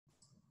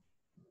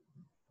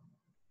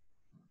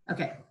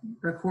Okay,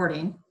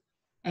 recording.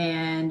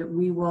 And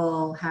we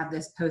will have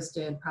this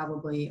posted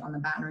probably on the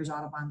Baton Rouge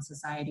Audubon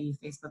Society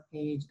Facebook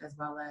page, as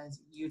well as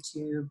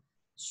YouTube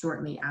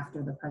shortly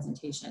after the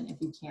presentation. If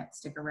you can't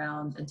stick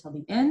around until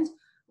the end,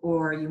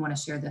 or you want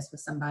to share this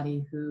with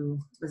somebody who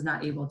was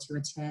not able to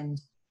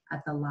attend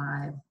at the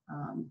live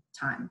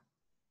time.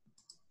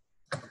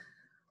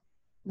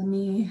 Let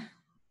me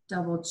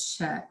double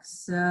check.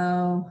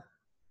 So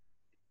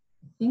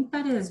I think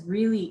that is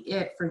really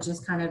it for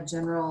just kind of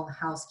general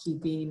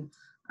housekeeping.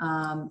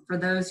 For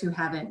those who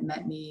haven't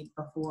met me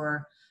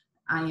before,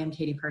 I am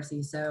Katie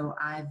Percy. So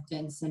I've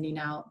been sending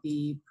out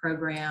the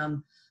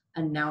program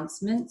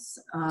announcements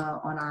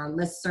on our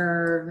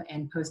listserv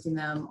and posting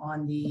them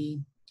on the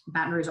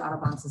Baton Rouge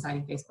Audubon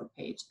Society Facebook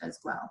page as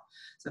well.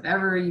 So if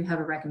ever you have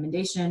a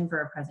recommendation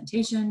for a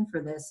presentation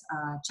for this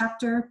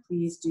chapter,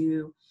 please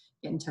do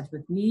get in touch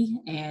with me,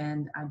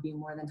 and I'd be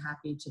more than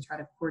happy to try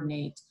to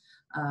coordinate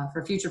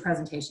for future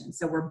presentations.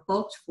 So we're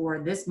booked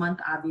for this month,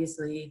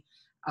 obviously,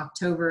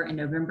 October and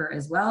November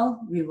as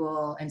well. We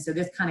will, and so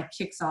this kind of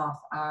kicks off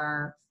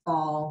our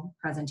fall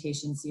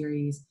presentation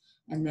series,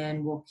 and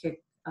then we'll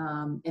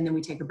and then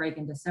we take a break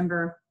in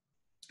December,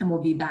 and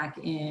we'll be back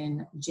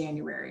in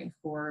January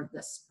for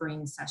the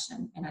spring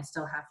session. And I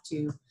still have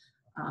to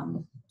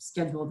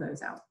schedule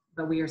those out,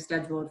 but we are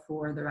scheduled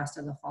for the rest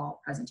of the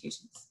fall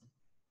presentations.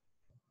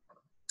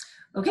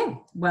 Okay,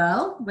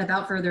 well,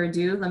 without further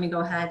ado, let me go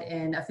ahead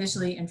and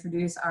officially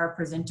introduce our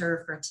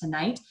presenter for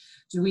tonight,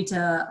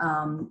 Juita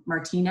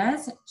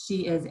Martinez.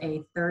 She is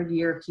a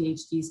third-year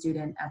PhD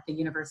student at the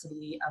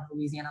University of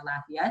Louisiana,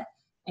 Lafayette.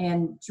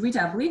 And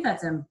Juita, I believe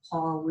that's in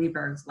Paul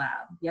Lieberg's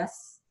lab,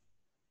 yes?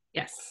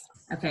 Yes.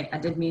 Okay, I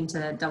did mean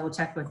to double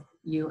check with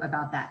you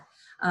about that.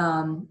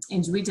 And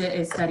Juita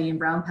is studying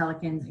brown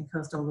pelicans in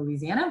coastal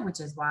Louisiana, which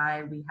is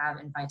why we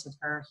have invited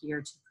her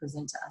here to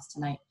present to us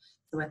tonight.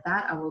 So with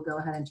that, I will go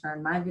ahead and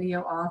turn my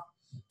video off,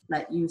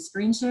 let you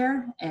screen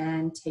share,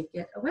 and take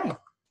it away.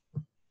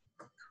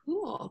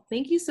 Cool.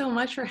 Thank you so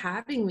much for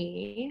having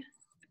me.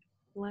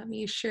 Let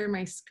me share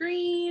my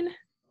screen.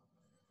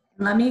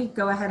 Let me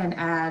go ahead and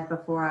add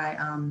before I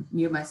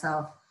mute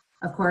myself.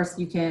 Of course,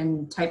 you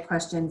can type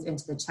questions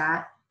into the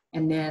chat,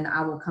 and then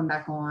I will come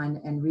back on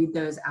and read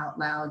those out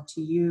loud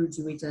to you,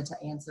 Juita,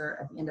 to answer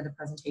at the end of the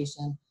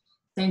presentation.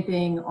 Same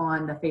thing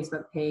on the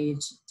Facebook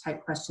page,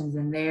 type questions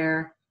in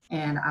there,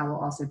 and I will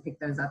also pick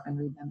those up and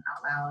read them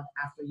out loud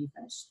after you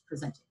finish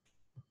presenting.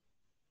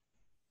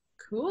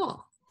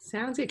 Cool.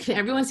 Sounds good. Can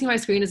everyone see my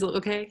screen? Is it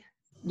okay?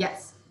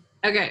 Yes.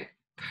 Okay,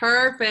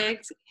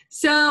 perfect.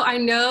 So I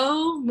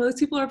know most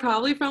people are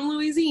probably from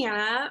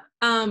Louisiana,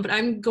 but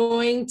I'm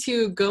going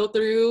to go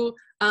through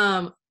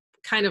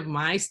kind of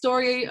my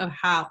story of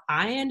how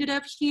I ended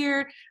up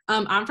here.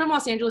 I'm from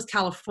Los Angeles,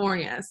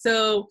 California.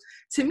 So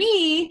to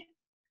me,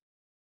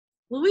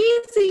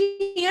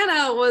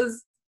 Louisiana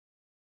was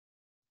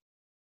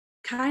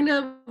kind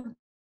of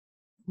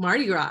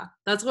Mardi Gras.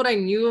 That's what I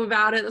knew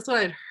about it. That's what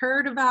I'd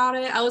heard about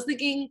it. I was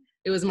thinking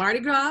it was Mardi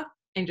Gras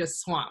and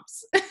just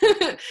swamps.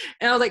 And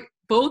I was like,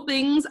 both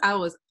things I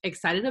was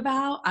excited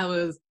about. I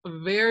was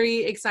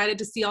very excited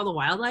to see all the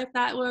wildlife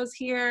that was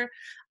here.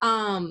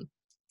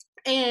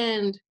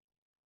 And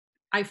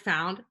I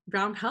found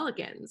brown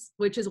pelicans,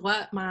 which is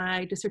what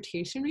my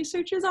dissertation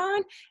research is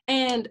on.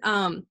 And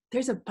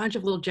there's a bunch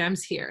of little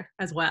gems here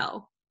as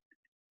well.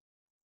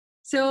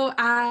 So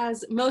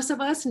as most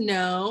of us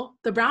know,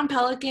 the brown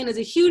pelican is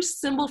a huge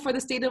symbol for the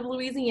state of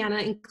Louisiana,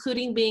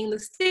 including being the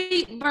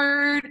state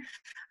bird.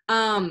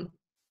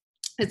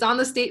 It's on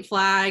the state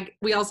flag.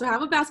 We also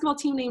have a basketball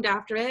team named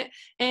after it.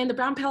 And the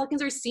brown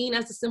pelicans are seen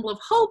as a symbol of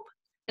hope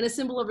and a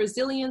symbol of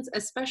resilience,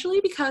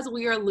 especially because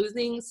we are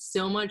losing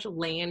so much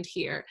land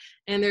here.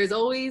 And there's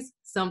always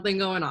something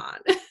going on.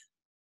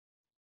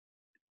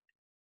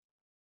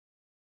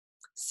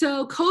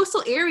 So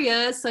coastal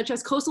areas such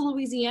as coastal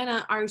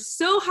Louisiana are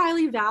so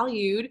highly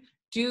valued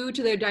due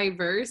to their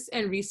diverse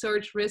and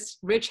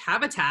resource-rich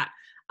habitat.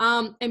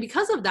 And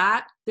because of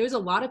that, there's a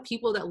lot of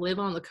people that live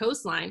on the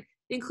coastline,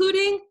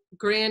 including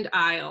Grand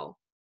Isle.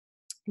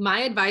 My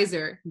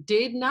advisor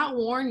did not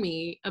warn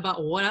me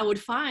about what I would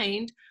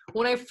find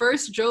when I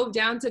first drove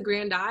down to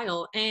Grand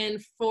Isle. And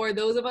for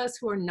those of us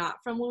who are not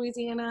from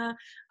Louisiana,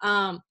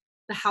 the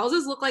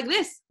houses look like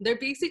this.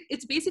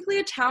 It's basically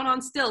a town on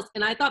stilts.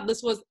 And I thought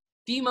this was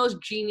the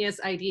most genius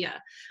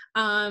idea.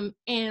 And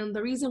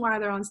the reason why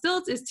they're on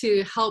stilts is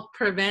to help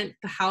prevent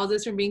the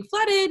houses from being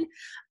flooded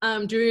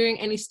during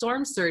any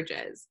storm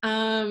surges.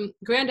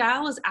 Grand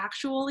Isle is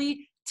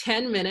actually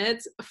 10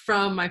 minutes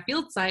from my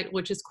field site,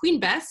 which is Queen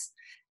Bess,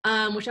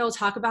 which I will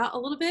talk about a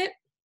little bit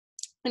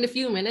in a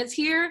few minutes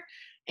here.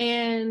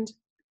 And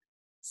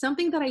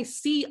something that I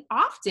see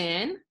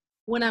often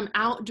when I'm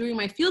out doing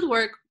my field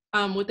work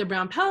with the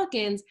brown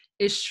pelicans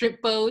is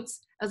shrimp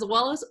boats, as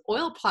well as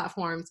oil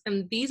platforms.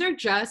 And these are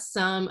just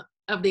some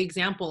of the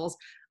examples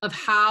of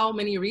how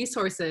many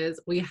resources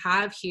we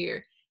have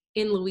here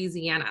in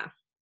Louisiana.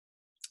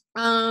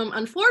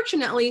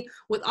 Unfortunately,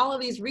 with all of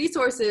these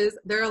resources,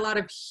 there are a lot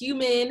of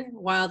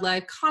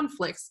human-wildlife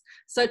conflicts,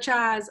 such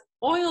as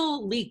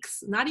oil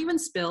leaks, not even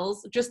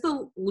spills, just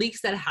the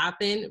leaks that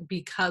happen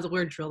because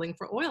we're drilling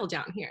for oil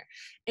down here.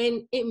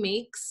 And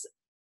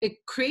it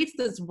creates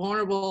this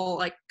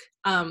vulnerable,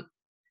 um,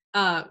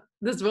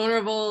 this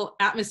vulnerable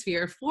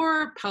atmosphere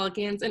for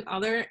pelicans and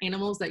other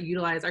animals that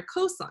utilize our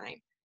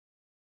coastline.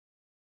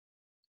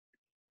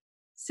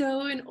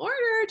 So in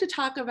order to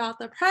talk about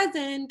the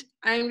present,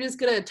 I'm just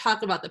going to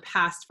talk about the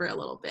past for a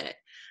little bit.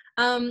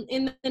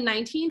 In the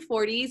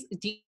 1940s,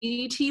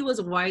 DDT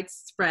was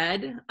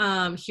widespread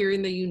here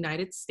in the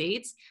United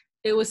States.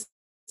 It was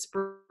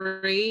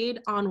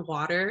sprayed on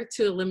water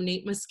to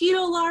eliminate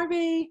mosquito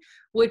larvae,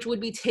 which would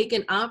be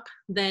taken up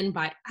then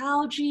by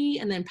algae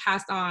and then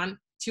passed on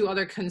to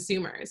other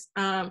consumers.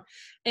 And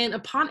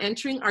upon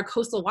entering our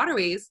coastal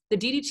waterways, the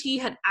DDT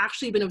had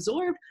actually been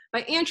absorbed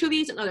by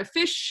anchovies and other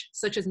fish,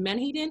 such as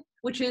menhaden,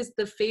 which is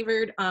the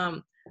favored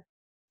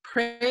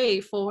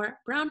prey for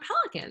brown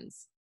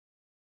pelicans.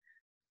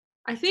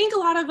 I think a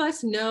lot of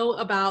us know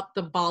about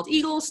the bald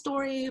eagle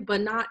story,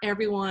 but not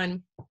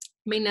everyone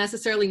may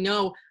necessarily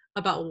know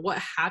about what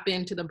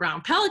happened to the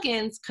brown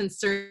pelicans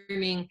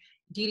concerning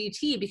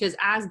DDT, because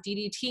as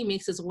DDT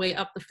makes its way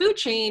up the food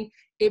chain,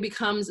 it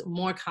becomes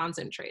more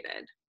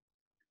concentrated.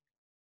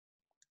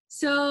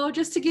 So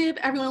just to give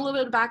everyone a little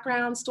bit of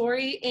background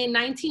story, in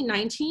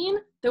 1919,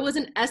 there was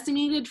an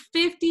estimated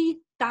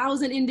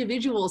 50,000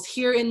 individuals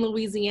here in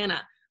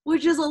Louisiana,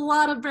 which is a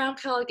lot of brown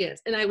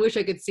pelicans, and I wish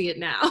I could see it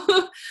now.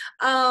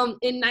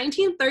 In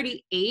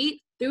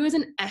 1938, there was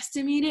an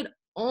estimated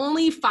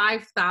only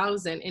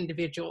 5,000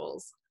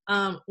 individuals,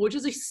 which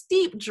is a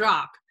steep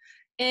drop.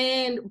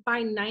 And by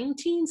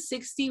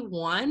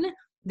 1961,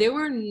 there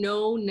were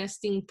no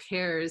nesting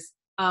pairs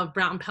of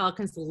brown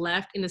pelicans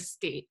left in the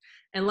state.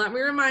 And let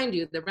me remind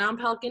you, the brown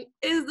pelican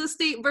is the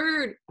state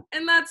bird,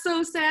 and that's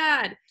so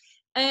sad.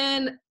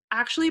 And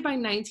actually by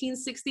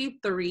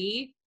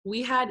 1963,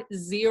 we had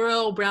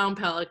 0 brown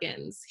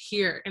pelicans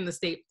here in the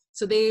state.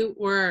 So they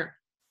were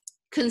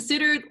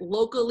considered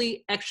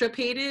locally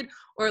extirpated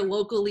or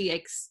locally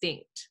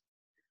extinct.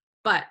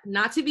 But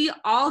not to be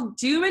all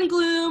doom and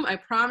gloom, I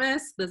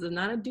promise this is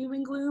not a doom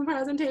and gloom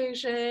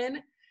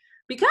presentation,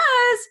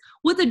 because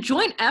with a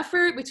joint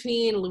effort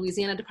between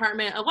Louisiana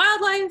Department of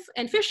Wildlife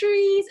and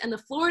Fisheries and the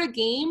Florida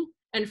Game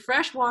and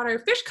Freshwater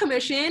Fish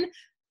Commission,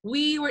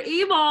 we were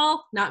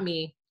able, not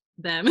me,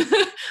 them,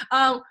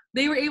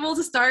 they were able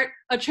to start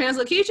a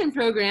translocation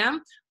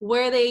program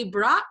where they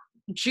brought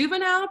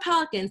juvenile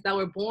pelicans that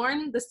were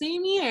born the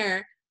same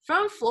year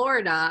from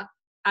Florida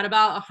at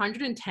about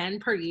 110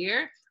 per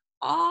year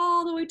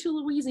all the way to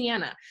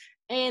Louisiana.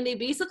 And they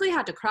basically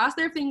had to cross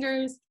their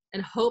fingers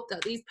and hope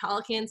that these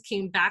pelicans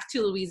came back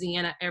to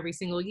Louisiana every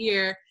single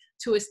year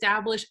to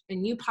establish a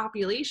new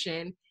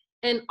population.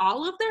 And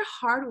all of their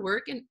hard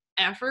work and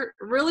effort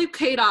really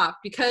paid off,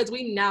 because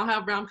we now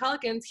have brown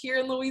pelicans here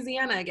in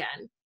Louisiana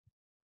again.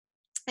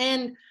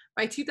 And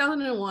by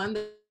 2001,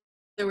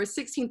 there were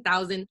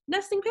 16,000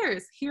 nesting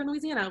pairs here in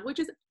Louisiana, which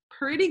is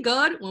pretty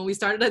good when we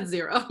started at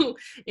 0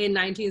 in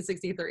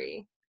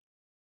 1963.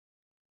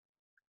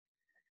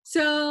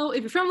 So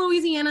if you're from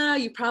Louisiana,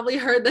 you probably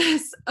heard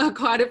this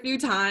quite a few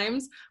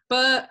times,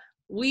 but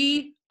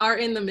we are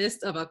in the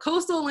midst of a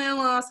coastal land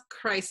loss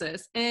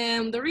crisis.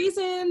 And the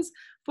reasons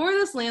for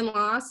this land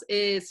loss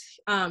is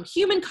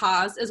human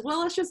caused, as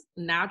well as just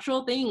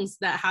natural things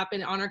that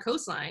happen on our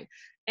coastline.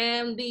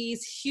 And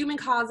these human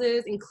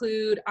causes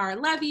include our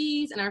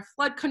levees and our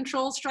flood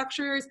control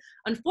structures.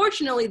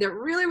 Unfortunately, they're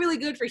really, really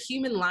good for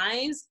human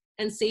lives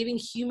and saving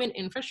human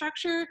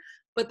infrastructure,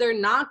 but they're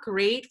not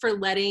great for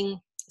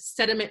letting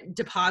sediment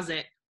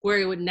deposit where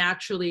it would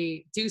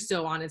naturally do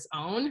so on its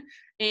own.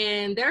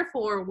 And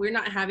therefore, we're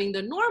not having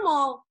the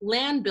normal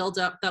land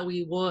buildup that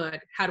we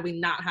would had we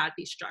not had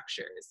these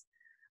structures.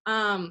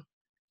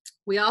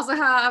 We also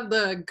have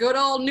the good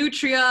old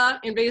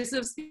nutria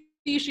invasive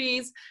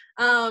species.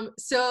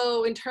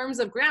 So in terms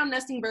of ground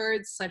nesting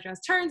birds, such as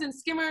terns and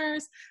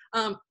skimmers,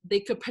 they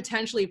could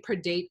potentially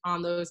predate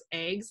on those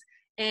eggs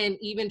and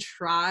even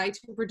try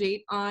to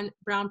predate on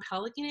brown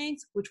pelican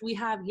eggs, which we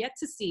have yet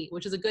to see,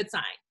 which is a good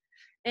sign.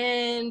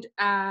 And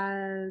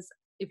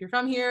if you're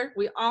from here,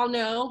 we all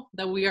know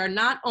that we are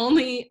not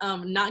only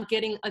not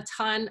getting a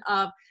ton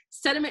of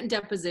sediment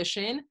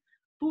deposition,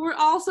 but we're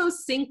also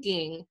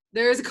sinking.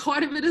 There's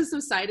quite a bit of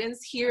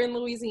subsidence here in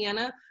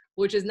Louisiana,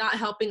 which is not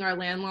helping our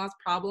land loss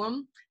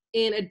problem,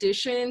 in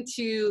addition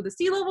to the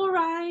sea level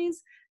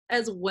rise,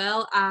 as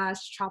well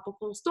as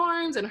tropical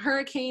storms and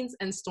hurricanes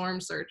and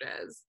storm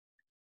surges.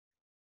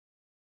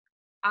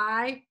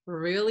 I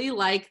really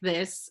like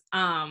this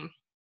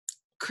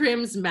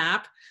CRIMS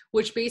map,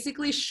 which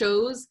basically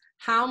shows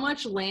how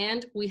much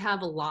land we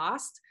have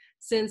lost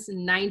since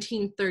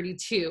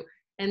 1932.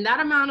 And that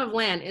amount of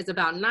land is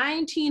about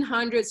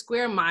 1,900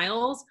 square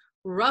miles,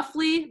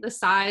 roughly the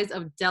size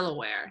of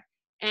Delaware.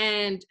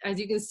 And as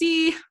you can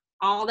see,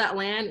 all that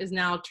land is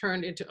now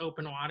turned into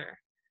open water.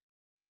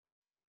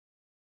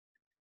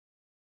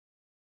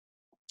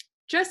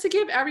 Just to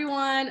give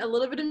everyone a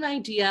little bit of an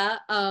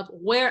idea of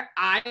where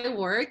I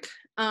work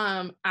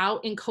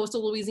out in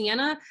coastal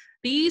Louisiana,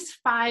 these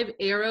 5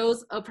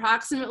 arrows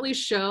approximately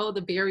show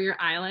the barrier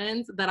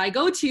islands that I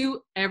go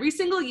to every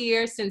single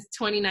year since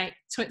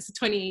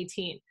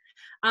 2018.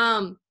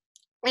 And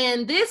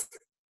this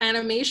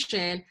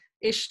animation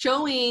is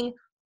showing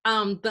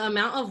the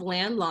amount of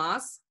land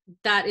loss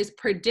that is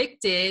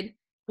predicted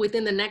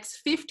within the next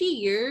 50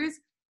 years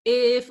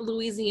if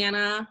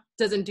Louisiana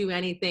doesn't do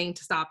anything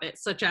to stop it,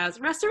 such as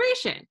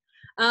restoration.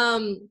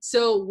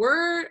 So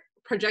we're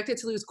projected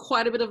to lose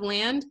quite a bit of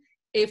land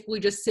if we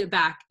just sit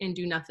back and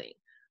do nothing.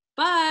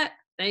 But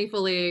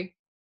thankfully,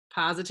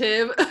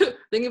 positive,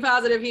 thinking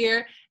positive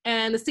here,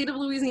 and the state of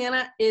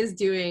Louisiana is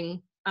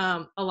doing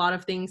a lot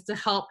of things to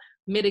help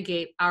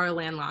mitigate our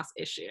land loss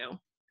issue.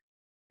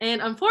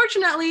 And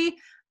unfortunately,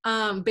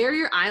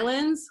 barrier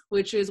islands,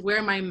 which is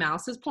where my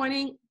mouse is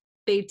pointing,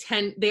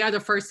 they are the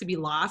first to be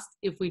lost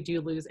if we do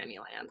lose any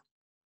land.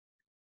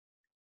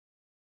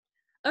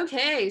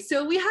 Okay,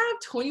 so we have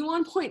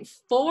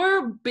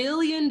 $21.4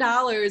 billion,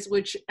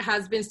 which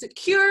has been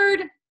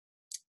secured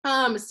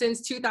since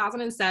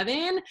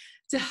 2007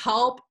 to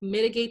help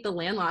mitigate the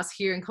land loss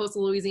here in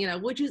coastal Louisiana,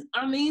 which is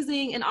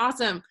amazing and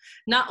awesome,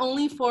 not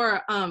only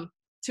for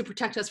to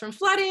protect us from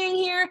flooding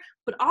here,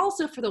 but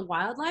also for the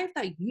wildlife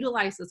that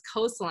utilizes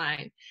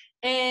coastline.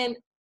 And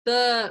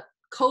the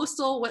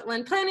Coastal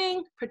Wetland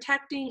Planning,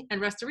 Protecting,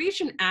 and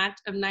Restoration Act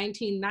of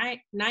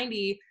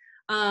 1990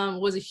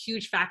 was a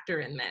huge factor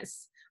in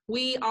this.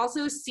 We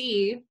also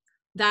see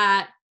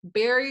that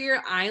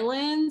barrier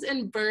islands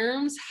and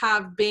berms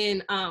have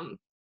been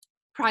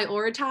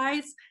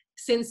prioritized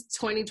since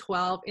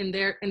 2012 in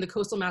the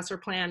Coastal Master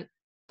Plan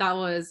that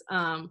was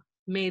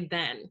made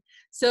then.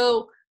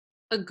 So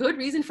a good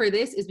reason for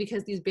this is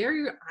because these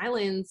barrier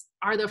islands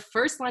are the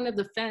first line of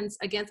defense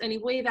against any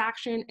wave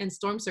action and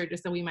storm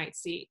surges that we might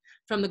see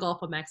from the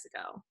Gulf of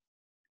Mexico.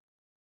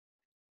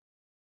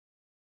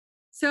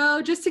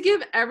 So just to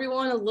give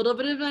everyone a little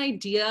bit of an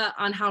idea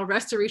on how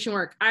restoration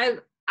works,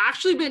 I've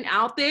actually been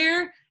out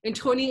there in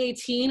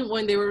 2018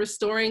 when they were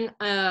restoring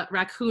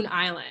Raccoon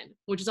Island,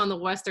 which is on the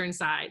western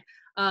side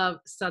of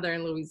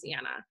southern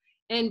Louisiana.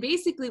 And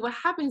basically what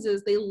happens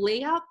is they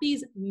lay out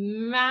these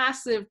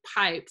massive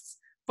pipes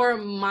for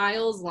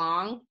miles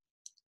long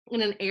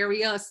in an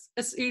area,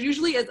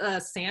 usually it's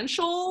a sand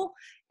shoal.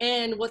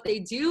 And what they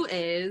do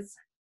is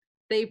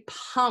they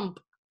pump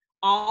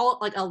a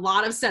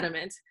lot of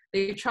sediment.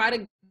 They try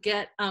to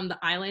get the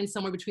island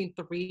somewhere between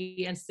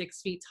 3 and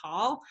 6 feet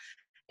tall.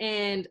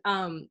 And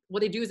what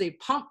they do is they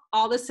pump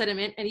all the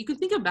sediment, and you can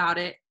think about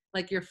it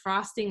like you're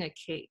frosting a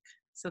cake.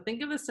 So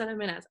think of the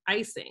sediment as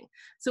icing.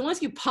 So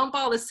once you pump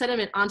all the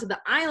sediment onto the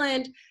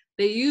island,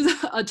 they use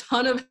a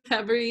ton of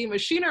heavy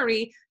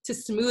machinery to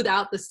smooth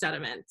out the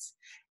sediment.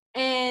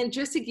 And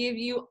just to give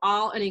you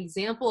all an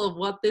example of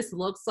what this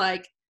looks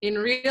like in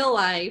real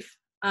life,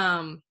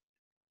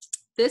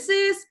 this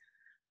is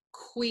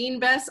Queen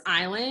Bess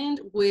Island,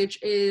 which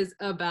is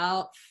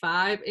about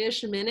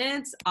 5-ish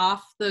minutes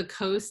off the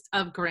coast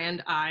of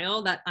Grand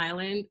Isle, that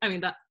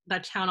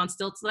town on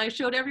stilts that I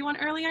showed everyone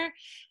earlier.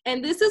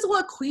 And this is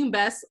what Queen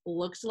Bess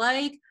looked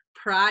like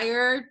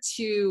prior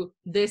to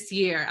this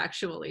year,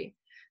 actually.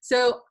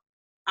 So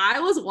I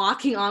was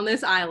walking on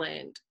this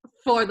island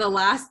for the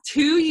last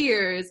 2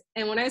 years.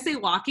 And when I say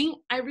walking,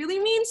 I really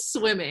mean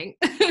swimming.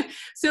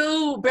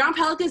 So brown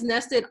pelicans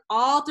nested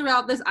all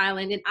throughout this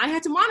island, and I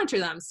had to monitor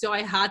them. So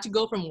I had to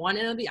go from one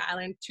end of the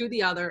island to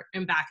the other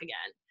and back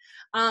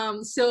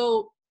again.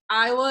 So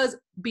I was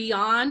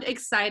beyond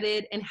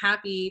excited and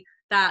happy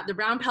that the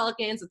brown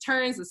pelicans, the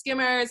terns, the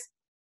skimmers,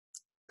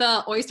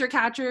 the oyster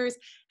catchers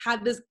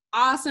had this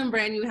awesome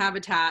brand new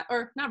habitat,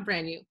 or not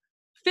brand new,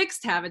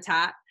 fixed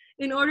habitat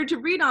in order to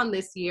breed on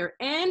this year.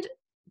 And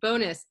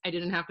bonus, I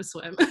didn't have to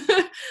swim.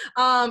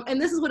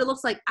 And this is what it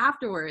looks like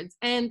afterwards.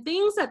 And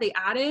things that they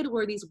added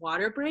were these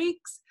water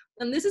breaks.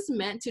 And this is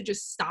meant to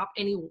just stop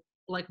any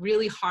like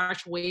really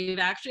harsh wave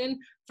action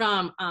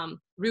from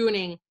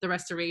ruining the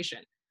restoration.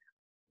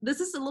 This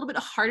is a little bit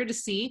harder to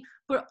see,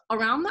 but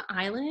around the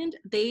island,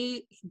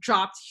 they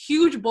dropped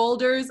huge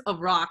boulders of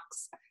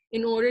rocks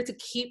in order to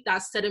keep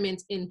that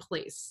sediment in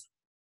place.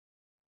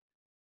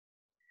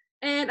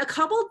 And a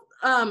couple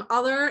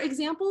other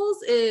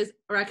examples is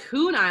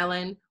Raccoon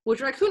Island,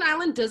 which Raccoon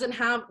Island doesn't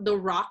have the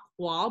rock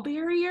wall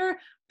barrier,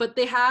 but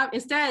they have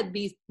instead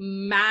these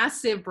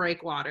massive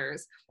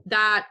breakwaters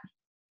that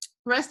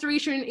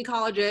restoration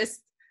ecologists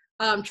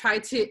try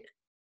to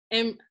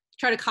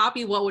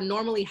copy what would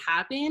normally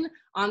happen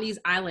on these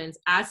islands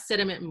as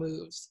sediment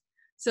moves.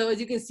 So as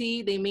you can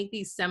see, they make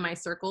these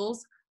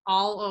semicircles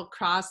all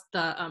across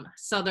the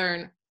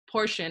southern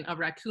portion of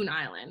Raccoon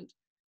Island.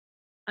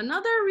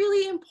 Another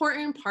really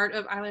important part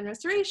of island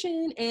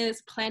restoration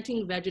is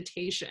planting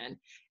vegetation.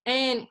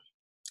 And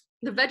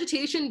the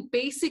vegetation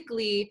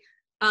basically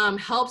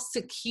helps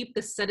to keep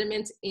the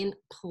sediment in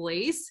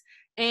place,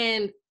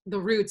 and the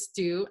roots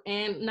do.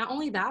 And not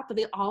only that, but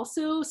they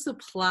also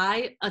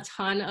supply a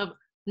ton of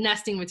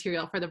nesting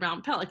material for the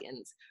brown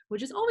pelicans,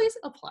 which is always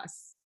a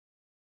plus.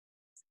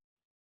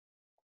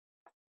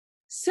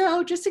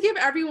 So just to give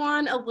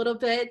everyone a little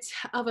bit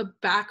of a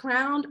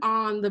background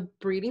on the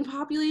breeding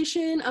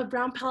population of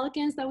brown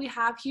pelicans that we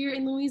have here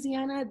in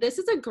Louisiana, this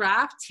is a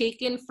graph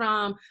taken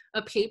from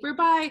a paper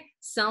by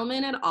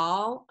Selman et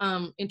al.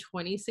 In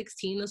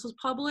 2016. This was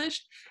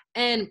published,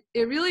 and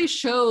it really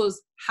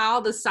shows how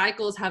the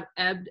cycles have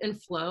ebbed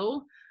and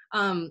flow.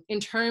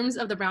 In terms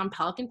of the brown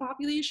pelican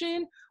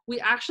population, we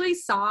actually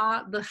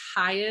saw the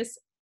highest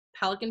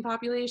pelican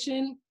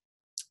population,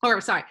 or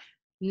sorry,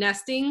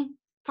 nesting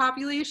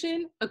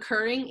population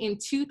occurring in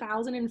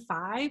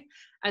 2005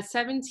 at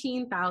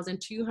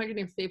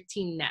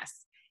 17,215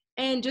 nests.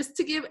 And just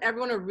to give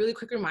everyone a really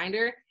quick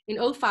reminder,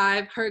 in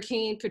 '05,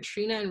 Hurricane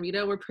Katrina and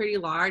Rita were pretty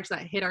large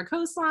that hit our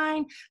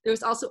coastline. There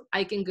was also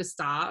Ike and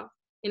Gustav,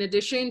 in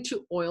addition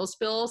to oil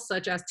spills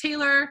such as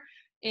Taylor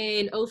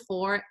in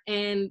 '04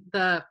 and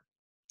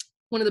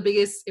one of the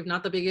biggest, if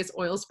not the biggest,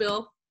 oil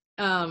spill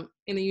in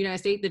the United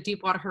States, the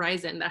Deepwater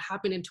Horizon, that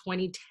happened in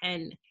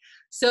 2010.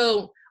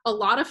 So a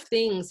lot of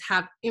things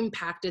have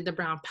impacted the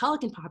brown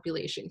pelican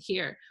population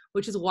here,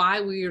 which is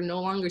why we are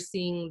no longer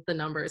seeing the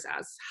numbers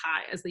as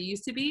high as they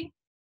used to be.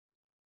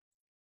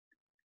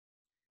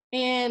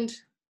 And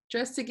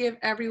just to give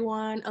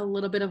everyone a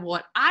little bit of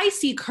what I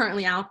see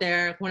currently out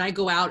there when I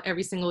go out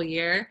every single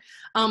year,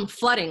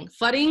 flooding.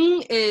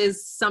 Flooding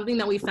is something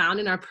that we found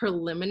in our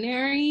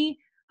preliminary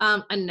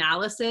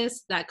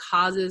analysis that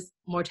causes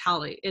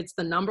mortality. It's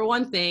the number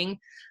one thing.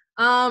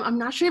 I'm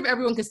not sure if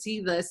everyone can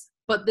see this,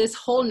 but this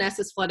whole nest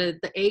is flooded.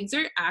 The eggs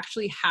are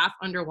actually half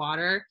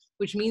underwater,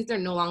 which means they're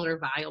no longer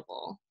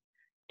viable.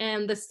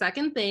 And the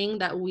second thing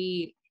that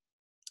we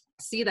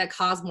see that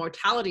cause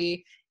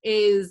mortality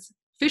is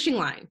fishing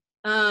line.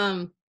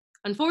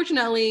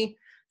 Unfortunately,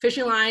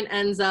 fishing line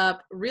ends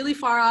up really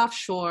far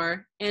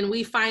offshore, and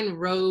we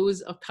find rows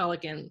of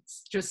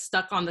pelicans just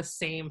stuck on the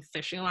same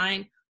fishing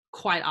line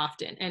quite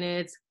often, and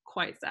it's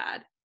quite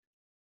sad.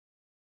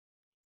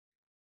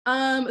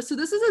 So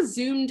this is a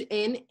zoomed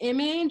in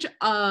image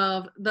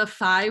of the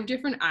 5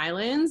 different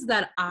islands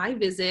that I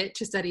visit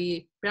to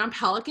study brown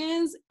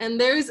pelicans. And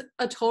there's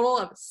a total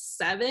of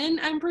 7,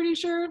 I'm pretty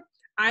sure,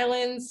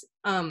 islands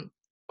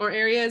or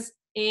areas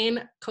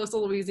in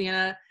coastal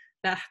Louisiana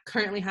that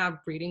currently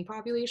have breeding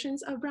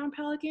populations of brown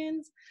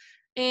pelicans.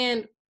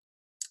 And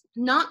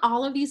not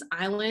all of these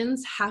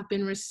islands have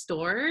been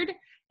restored.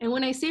 And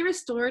when I say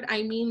restored,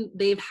 I mean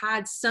they've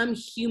had some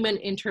human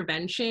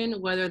intervention,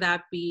 whether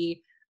that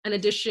be an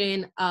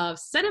addition of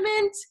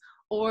sediment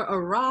or a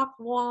rock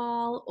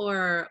wall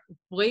or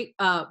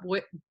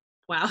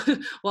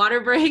water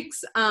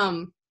breaks.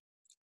 And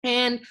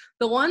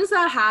the ones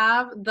that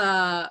have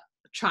the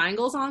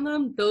triangles on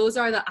them, those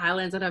are the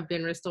islands that have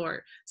been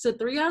restored. So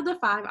 3 out of the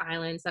 5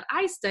 islands that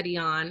I study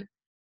on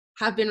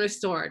have been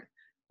restored,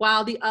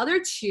 while the other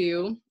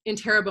 2 in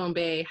Terrebonne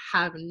Bay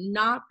have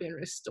not been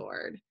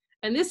restored.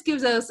 And this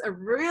gives us a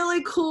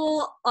really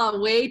cool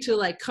way to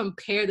like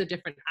compare the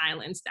different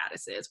island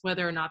statuses,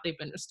 whether or not they've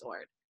been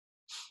restored.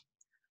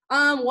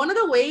 One of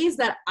the ways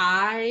that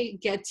I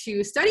get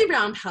to study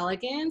brown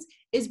pelicans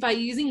is by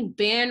using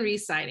band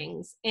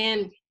resightings.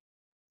 And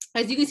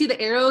as you can see,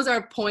 the arrows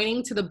are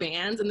pointing to the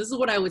bands, and this is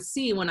what I would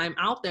see when I'm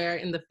out there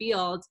in the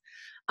field.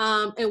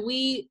 And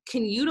we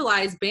can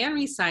utilize band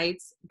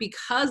resights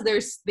because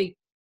there's the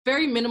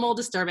very minimal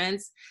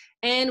disturbance.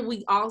 And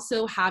we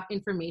also have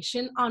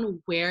information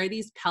on where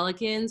these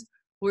pelicans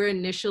were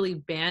initially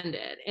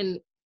banded. And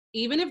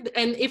even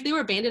if they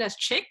were banded as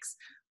chicks,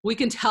 we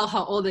can tell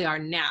how old they are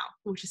now,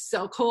 which is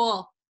so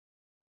cool.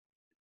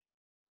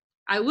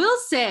 I will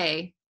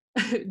say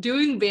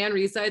doing band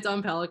resights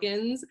on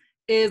pelicans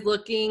to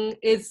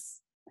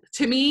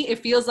me, it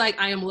feels like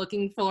I am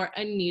looking for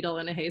a needle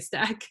in a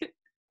haystack.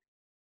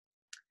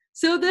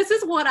 So this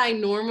is what I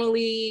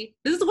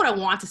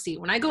want to see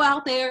when I go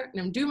out there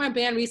and I'm doing my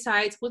band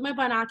resights with my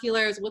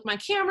binoculars, with my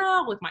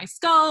camera, with my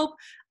scope.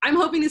 I'm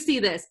hoping to see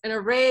this, an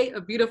array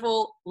of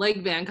beautiful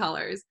leg band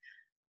colors.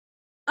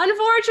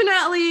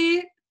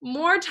 Unfortunately,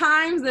 more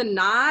times than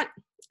not,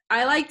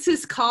 I like to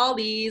call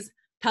these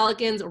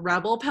pelicans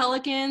rebel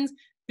pelicans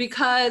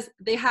because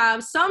they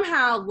have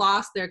somehow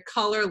lost their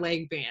color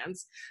leg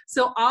bands.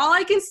 So all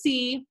I can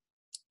see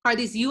are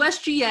these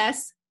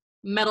USGS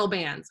metal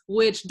bands,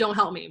 which don't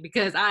help me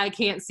because I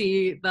can't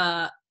see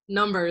the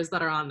numbers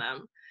that are on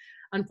them,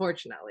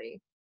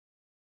 unfortunately.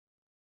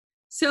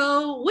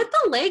 So with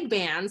the leg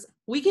bands,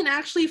 we can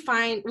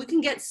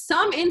get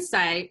some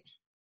insight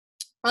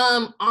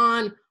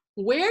on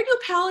where do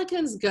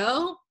pelicans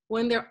go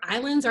when their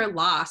islands are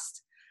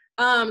lost.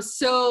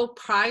 So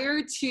prior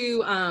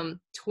to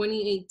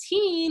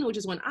 2018, which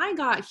is when I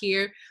got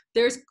here,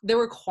 there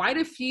were quite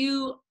a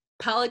few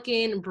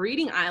pelican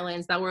breeding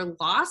islands that were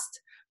lost.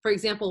 For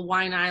example,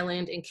 Wine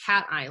Island and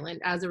Cat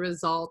Island as a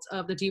result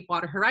of the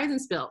Deepwater Horizon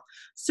spill.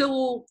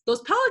 So those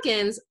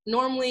pelicans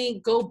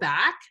normally go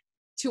back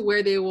to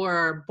where they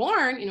were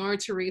born in order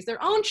to raise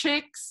their own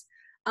chicks.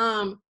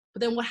 But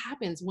then what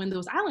happens when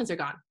those islands are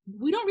gone?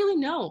 We don't really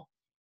know.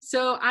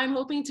 So I'm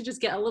hoping to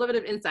just get a little bit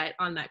of insight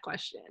on that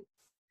question.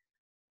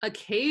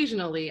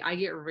 Occasionally, I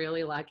get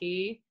really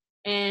lucky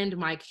and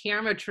my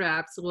camera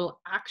traps will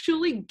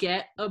actually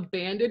get a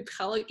banded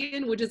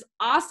pelican, which is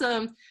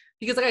awesome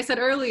because like I said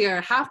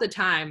earlier, half the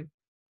time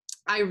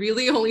I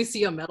really only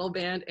see a metal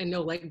band and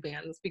no leg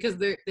bands because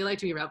they like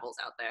to be rebels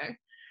out there.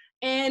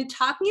 And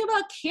talking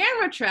about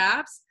camera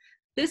traps,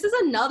 this is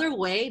another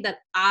way that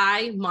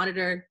I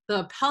monitor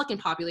the pelican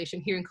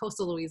population here in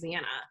coastal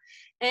Louisiana.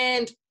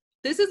 And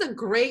this is a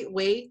great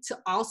way to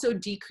also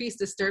decrease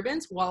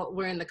disturbance while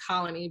we're in the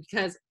colony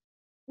because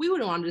we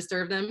wouldn't want to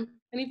disturb them.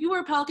 And if you were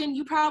a pelican,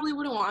 you probably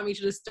wouldn't want me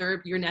to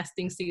disturb your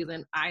nesting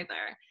season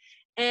either.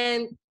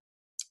 And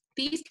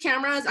these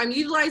cameras, I'm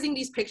utilizing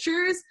these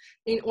pictures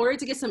in order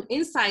to get some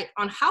insight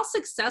on how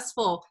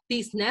successful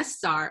these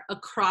nests are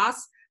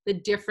across the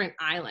different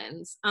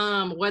islands,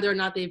 whether or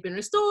not they've been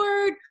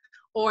restored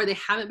or they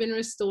haven't been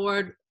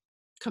restored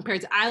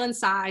compared to island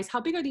size. How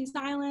big are these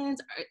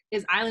islands?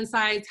 Is island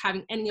size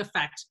having any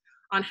effect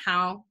on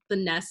how the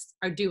nests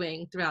are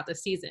doing throughout the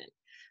season?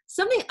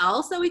 Something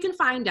else that we can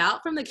find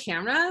out from the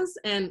cameras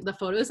and the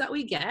photos that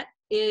we get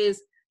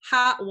is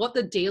what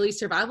the daily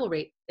survival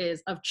rate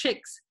is of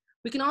chicks.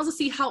 We can also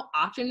see how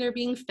often they're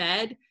being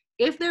fed,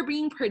 if they're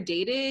being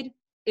predated,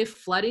 if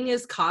flooding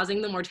is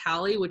causing the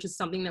mortality, which is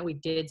something that we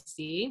did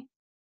see.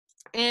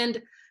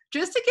 And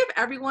just to give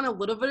everyone a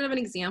little bit of an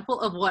example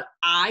of what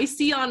I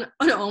see on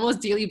an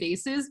almost daily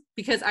basis,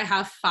 because I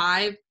have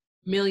 5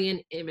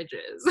 million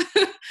images,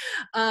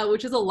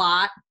 which is a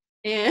lot.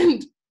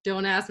 And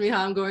don't ask me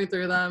how I'm going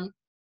through them.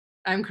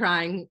 I'm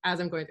crying as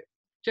I'm going through.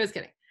 Just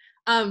kidding.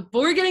 But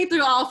we're getting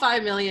through all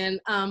 5 million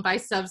by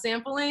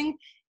subsampling.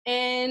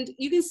 And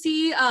you can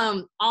see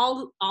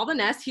all the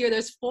nests here.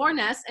 There's 4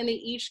 nests and they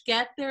each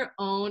get their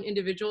own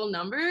individual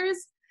numbers.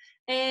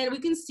 And we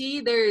can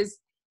see there's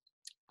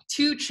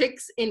 2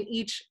 chicks in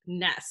each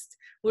nest,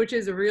 which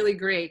is really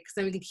great because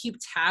then we can keep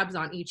tabs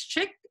on each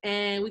chick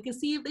and we can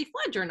see if they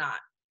fledge or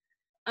not.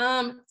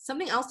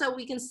 Something else that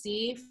we can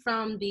see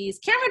from these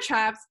camera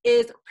traps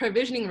is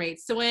provisioning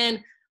rates. So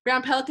when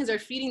brown pelicans are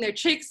feeding their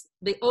chicks,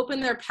 they open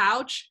their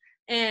pouch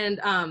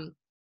and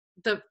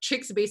the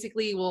chicks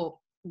basically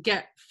will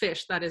get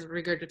fish that is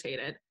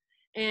regurgitated.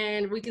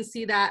 And we can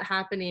see that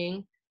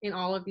happening in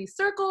all of these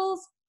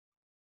circles.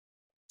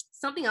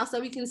 Something else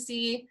that we can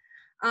see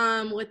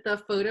with the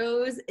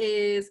photos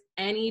is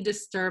any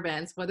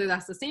disturbance, whether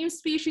that's the same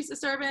species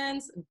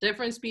disturbance,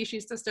 different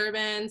species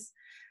disturbance.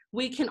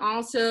 We can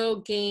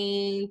also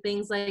gain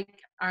things like,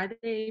 are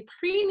they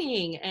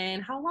preening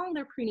and how long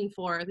they're preening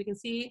for? As we can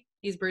see,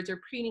 these birds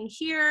are preening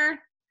here.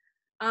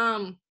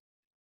 Oh,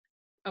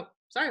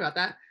 sorry about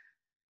that.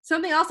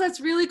 Something else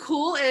that's really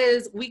cool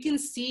is we can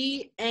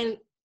see, and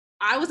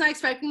I was not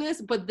expecting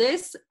this, but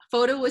this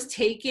photo was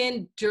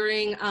taken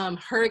during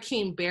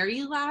Hurricane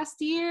Barry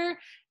last year.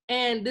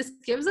 And this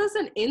gives us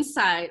an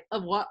insight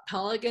of what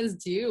pelicans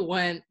do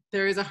when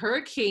there is a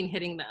hurricane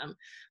hitting them.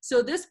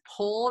 So this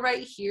pole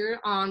right here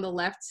on the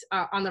left,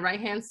 on the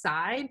right-hand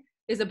side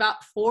is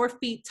about 4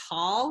 feet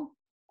tall.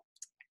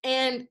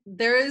 And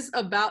there is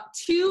about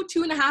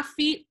 2.5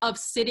 feet of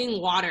sitting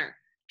water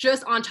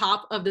just on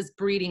top of this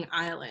breeding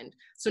island.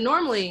 So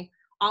normally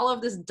all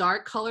of this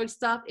dark colored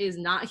stuff is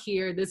not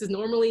here. This is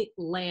normally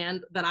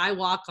land that I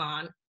walk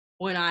on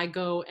when I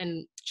go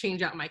and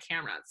change out my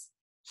cameras.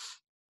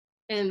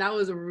 And that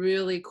was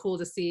really cool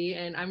to see.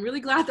 And I'm really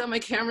glad that my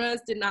cameras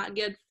did not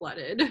get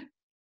flooded.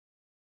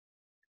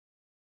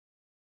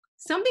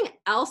 Something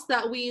else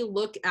that we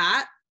look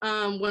at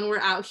when we're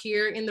out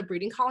here in the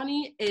breeding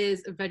colony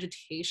is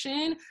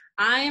vegetation.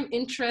 I am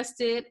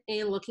interested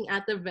in looking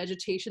at the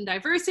vegetation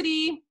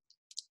diversity.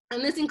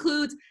 And this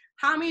includes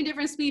how many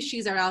different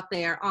species are out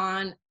there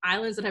on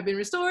islands that have been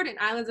restored and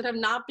islands that have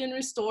not been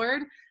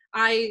restored.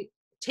 I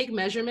take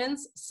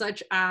measurements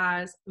such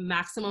as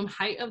maximum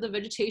height of the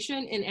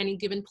vegetation in any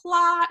given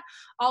plot.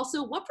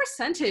 Also, what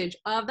percentage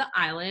of the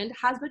island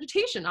has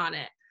vegetation on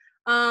it?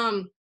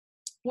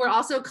 We're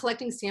also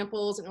collecting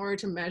samples in order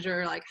to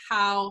measure like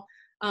how,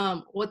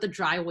 what the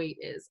dry weight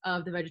is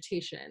of the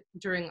vegetation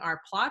during our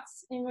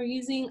plots, and we're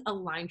using a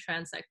line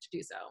transect to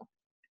do so.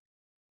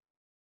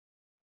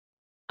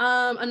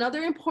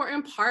 Another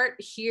important part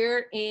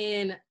here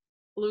in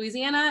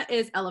Louisiana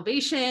is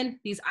elevation.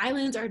 These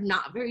islands are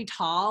not very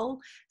tall,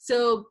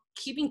 so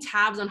keeping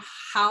tabs on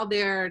how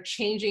they're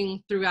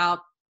changing throughout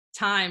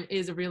time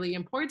is really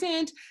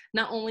important,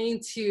 not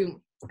only to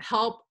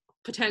help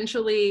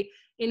potentially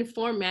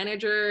inform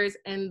managers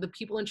and the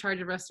people in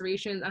charge of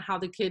restorations on how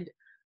they could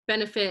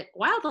benefit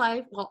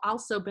wildlife while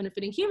also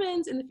benefiting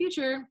humans in the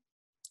future.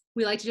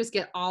 We like to just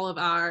get all of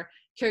our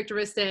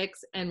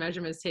characteristics and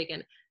measurements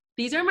taken.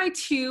 These are my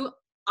 2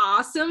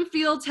 awesome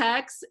field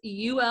techs,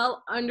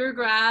 UL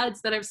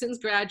undergrads that have since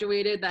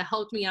graduated that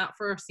helped me out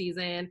for a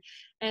season,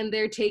 and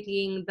they're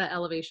taking the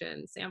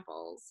elevation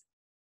samples.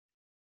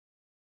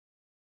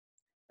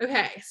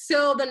 Okay,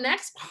 so the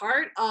next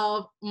part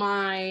of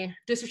my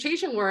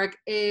dissertation work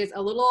is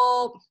a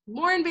little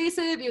more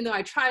invasive, even though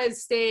I try to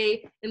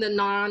stay in the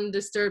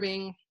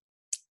non-disturbing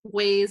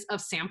ways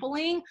of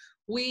sampling.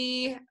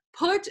 We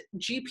put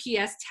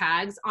GPS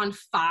tags on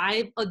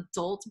 5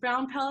 adult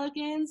brown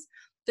pelicans.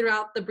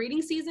 throughout the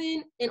breeding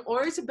season in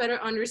order to better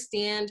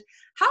understand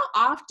how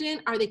often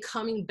are they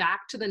coming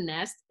back to the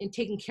nest and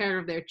taking care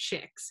of their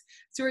chicks.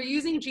 So we're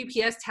using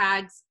GPS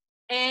tags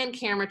and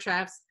camera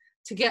traps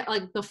to get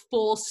like the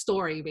full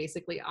story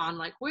basically on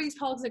like where these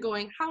pelicans are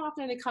going, how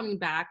often are they coming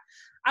back.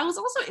 I was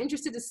also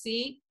interested to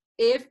see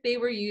if they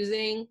were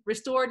using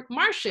restored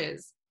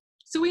marshes.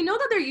 So we know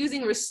that they're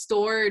using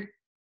restored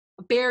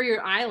barrier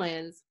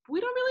islands.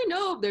 We don't really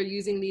know if they're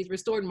using these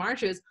restored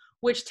marshes,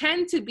 which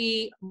tend to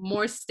be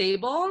more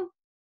stable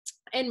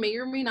and may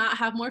or may not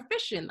have more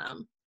fish in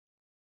them.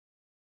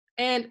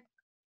 And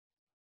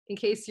in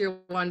case you're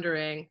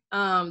wondering,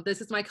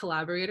 this is my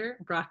collaborator,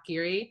 Brock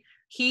Geary.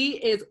 He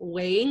is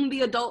weighing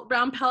the adult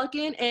brown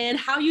pelican, and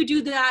how you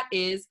do that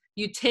is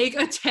you take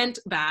a tent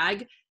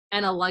bag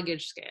and a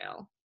luggage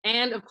scale.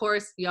 And of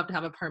course, you have to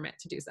have a permit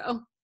to do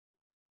so.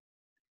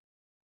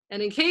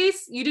 And in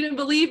case you didn't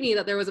believe me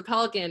that there was a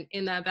pelican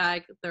in that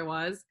bag, there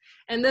was.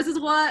 And this is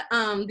what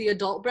the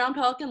adult brown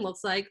pelican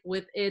looks like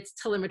with its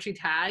telemetry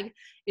tag.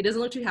 It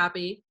doesn't look too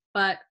happy,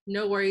 but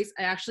no worries.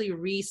 I actually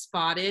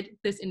re-spotted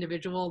this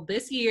individual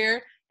this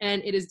year,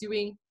 and it is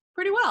doing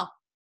pretty well.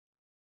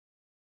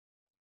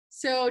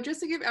 So just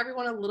to give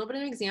everyone a little bit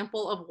of an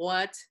example of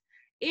what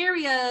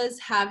areas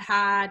have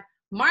had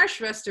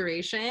marsh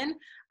restoration,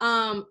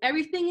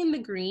 everything in the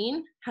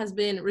green has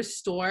been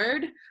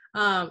restored.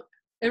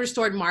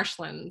 Restored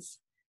marshlands.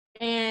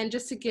 And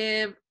just to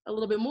give a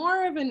little bit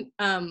more of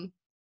an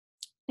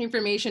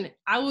information,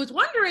 I was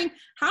wondering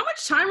how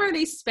much time are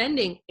they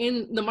spending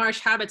in the marsh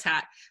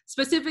habitat,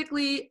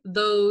 specifically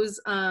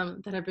those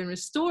that have been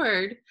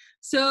restored.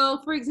 So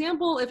for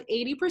example, if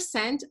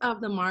 80%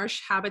 of the marsh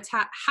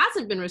habitat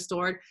hasn't been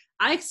restored,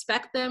 I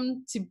expect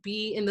them to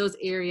be in those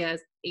areas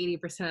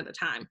 80% of the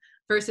time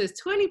versus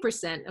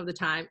 20% of the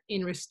time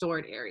in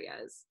restored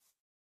areas.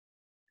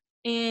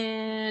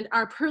 And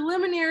our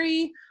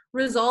preliminary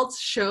results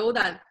show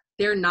that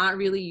they're not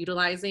really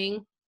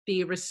utilizing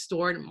the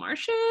restored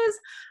marshes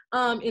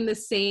in the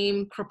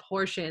same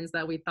proportions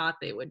that we thought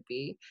they would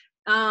be.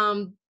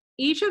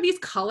 Each of these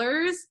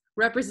colors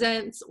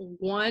represents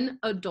one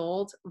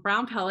adult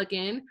brown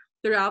pelican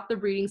throughout the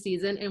breeding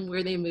season and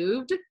where they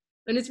moved.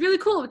 And it's really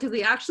cool because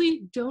they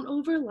actually don't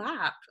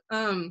overlap.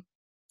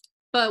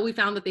 But we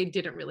found that they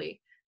didn't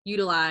really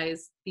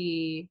utilize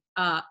the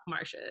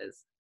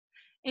marshes.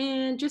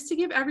 And just to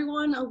give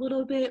everyone a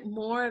little bit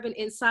more of an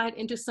insight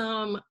into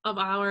some of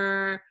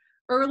our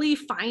early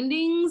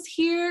findings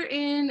here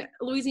in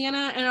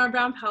Louisiana and our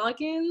brown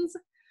pelicans.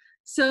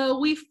 So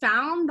we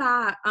found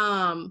that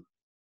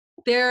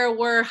there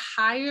were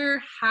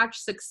higher hatch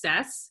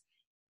success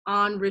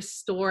on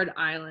restored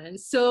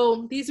islands.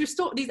 So these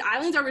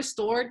islands are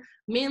restored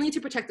mainly to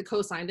protect the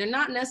coastline. They're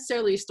not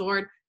necessarily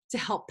restored to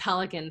help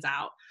pelicans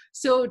out.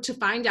 So to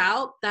find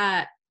out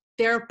that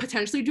they're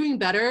potentially doing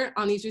better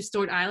on these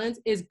restored islands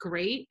is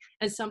great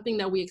and something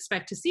that we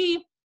expect to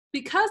see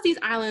because these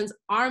islands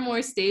are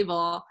more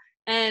stable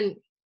and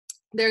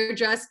they're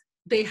just,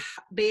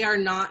 they are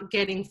not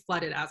getting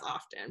flooded as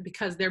often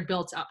because they're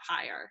built up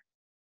higher.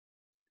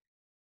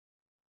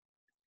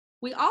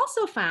 We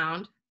also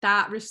found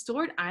that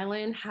restored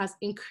island has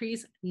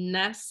increased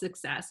nest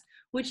success,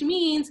 which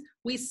means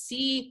we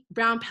see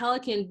brown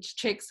pelican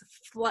chicks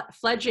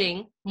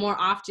fledging more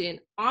often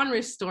on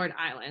restored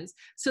islands.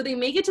 So they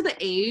make it to the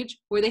age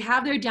where they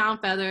have their down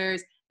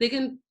feathers, they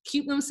can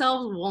keep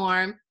themselves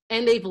warm,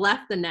 and they've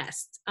left the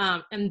nest.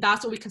 And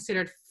that's what we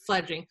considered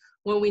fledging,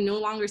 when we no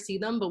longer see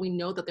them, but we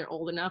know that they're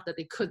old enough that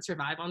they could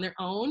survive on their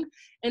own.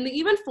 And they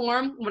even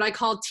form what I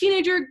call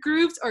teenager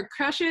groups or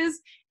crushes,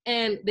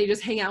 and they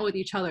just hang out with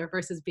each other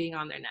versus being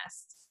on their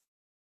nests.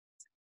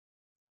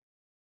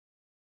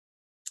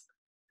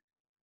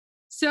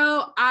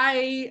 So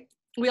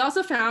we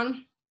also found,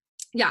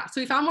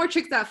 so we found more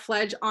chicks that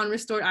fledge on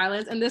restored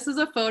islands, and this is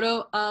a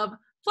photo of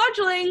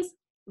fledglings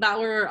that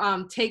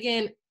were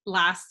taken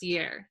last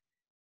year.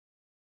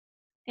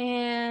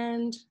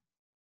 And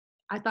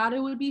I thought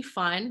it would be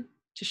fun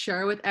to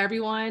share with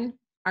everyone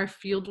our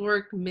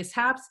fieldwork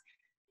mishaps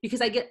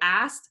because I get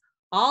asked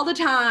all the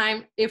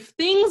time if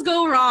things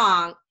go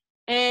wrong,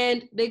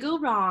 and they go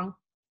wrong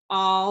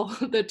all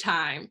the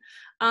time.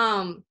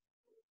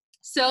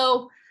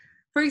 So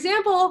for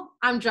example,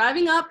 I'm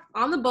driving up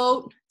on the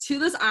boat to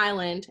this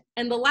island,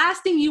 and the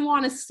last thing you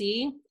want to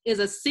see is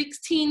a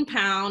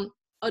 16-pound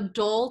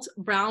adult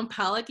brown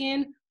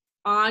pelican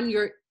on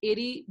your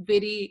itty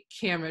bitty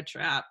camera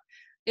trap.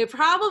 It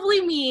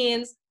probably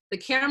means the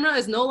camera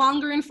is no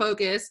longer in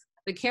focus,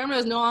 the camera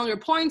is no longer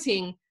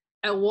pointing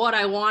at what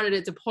I wanted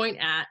it to point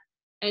at,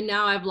 and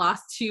now I've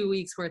lost 2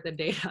 weeks worth of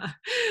data.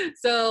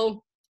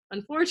 So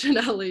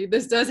unfortunately,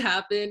 this does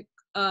happen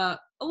a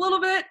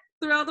little bit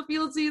throughout the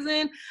field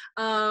season.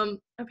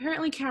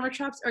 Apparently camera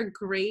traps are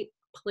great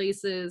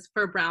places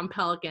for brown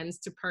pelicans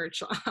to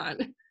perch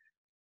on.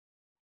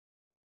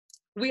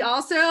 We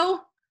also,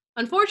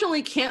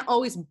 unfortunately, can't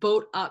always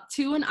boat up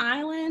to an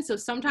island. So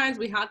sometimes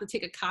we have to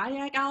take a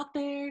kayak out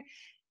there.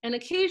 and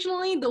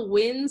occasionally the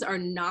winds are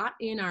not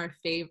in our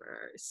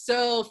favor.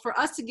 So for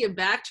us to get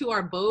back to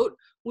our boat,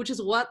 which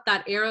is what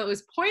that arrow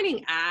is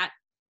pointing at,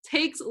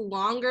 takes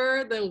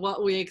longer than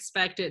what we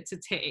expect it to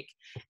take.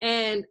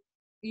 And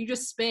you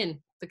just spin.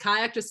 The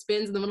kayak just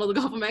spins in the middle of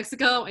the Gulf of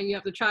Mexico, and you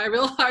have to try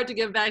real hard to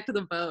get back to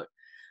the boat.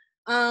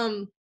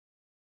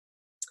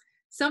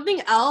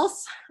 Something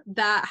else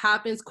that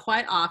happens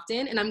quite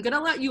often, and I'm gonna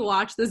let you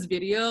watch this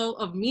video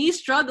of me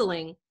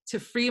struggling to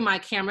free my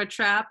camera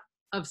trap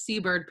of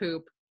seabird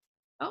poop.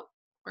 Oh,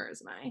 where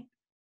is my?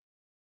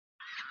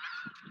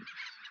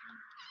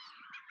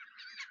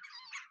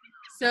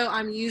 So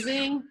I'm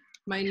using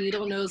my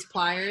needle nose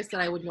pliers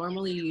that I would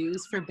normally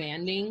use for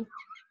banding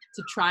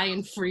to try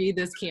and free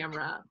this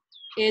camera.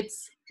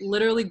 It's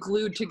literally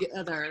glued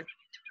together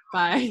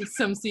by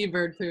some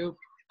seabird poop.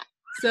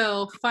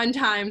 So fun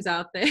times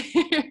out there.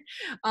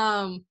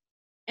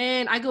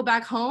 And I go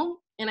back home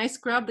and I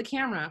scrub the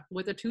camera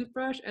with a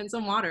toothbrush and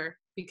some water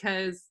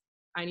because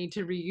I need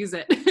to reuse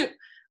it.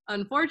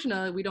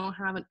 Unfortunately, we don't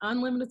have an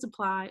unlimited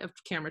supply of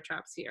camera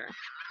traps here.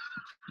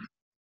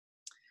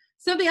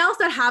 Something else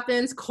that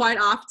happens quite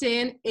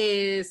often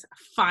is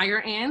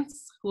fire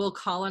ants will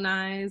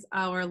colonize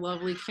our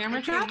lovely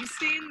camera traps. You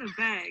stay in the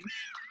bag.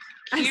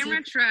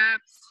 Camera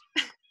traps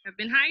have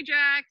been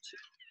hijacked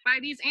by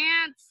these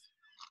ants.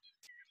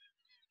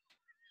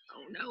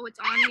 Oh no, it's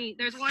on me.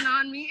 There's one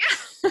on me.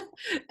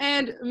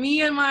 And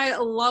me and my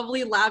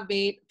lovely lab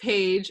mate,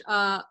 Paige,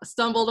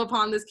 stumbled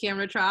upon this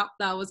camera trap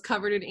that was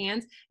covered in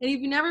ants. And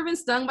if you've never been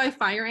stung by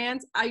fire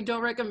ants, I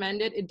don't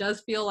recommend it. It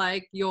does feel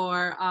like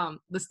your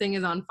this thing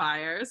is on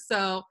fire.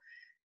 So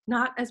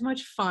not as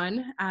much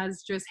fun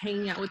as just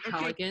hanging out with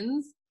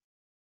pelicans.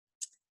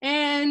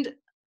 And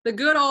the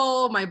good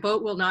old my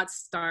boat will not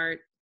start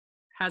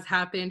has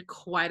happened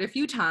quite a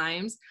few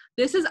times.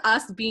 This is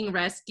us being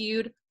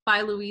rescued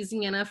by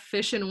Louisiana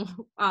Fish and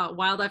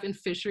Wildlife and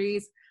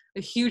Fisheries.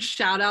 A huge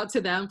shout out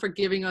to them for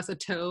giving us a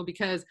tow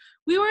because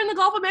we were in the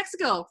Gulf of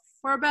Mexico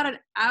for about an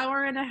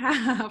hour and a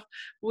half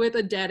with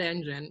a dead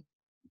engine.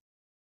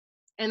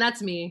 And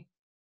that's me.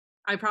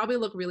 I probably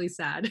look really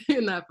sad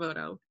in that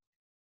photo.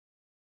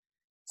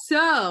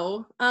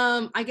 So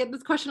I get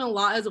this question a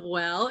lot as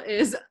well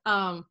is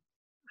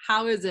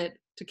how is it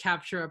to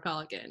capture a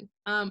pelican?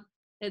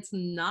 It's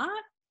not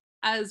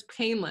as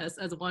painless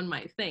as one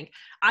might think.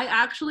 I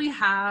actually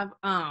have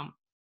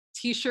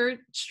t-shirt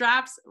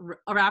straps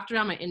wrapped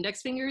around my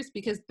index fingers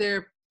because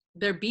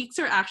their beaks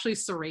are actually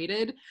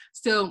serrated,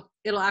 so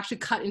it'll actually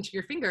cut into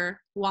your finger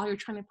while you're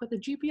trying to put the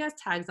GPS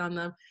tags on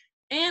them.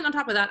 And on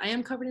top of that, I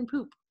am covered in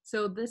poop.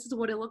 So this is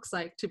what it looks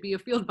like to be a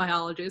field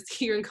biologist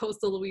here in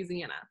coastal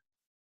Louisiana.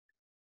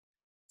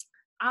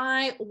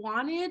 I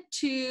wanted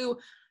to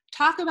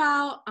talk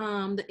about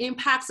the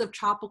impacts of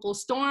tropical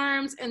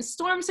storms and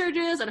storm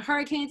surges and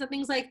hurricanes and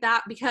things like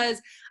that,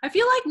 because I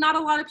feel like not a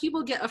lot of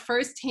people get a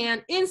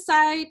firsthand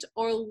insight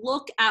or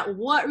look at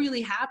what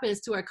really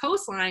happens to our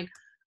coastline,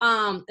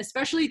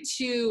 especially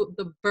to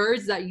the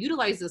birds that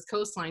utilize this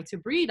coastline to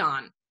breed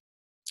on.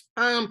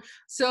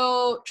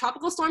 So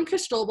Tropical Storm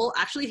Cristobal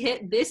actually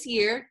hit this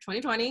year,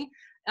 2020,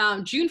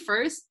 June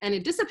 1st, and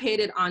it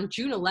dissipated on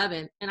June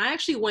 11th. And I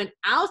actually went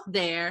out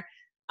there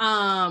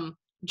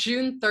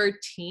June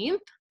 13th,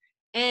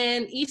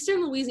 and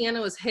Eastern Louisiana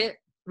was hit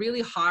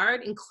really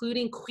hard,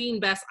 including Queen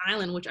Bess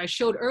Island, which I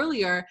showed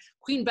earlier.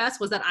 Queen Bess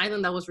was that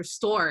island that was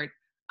restored.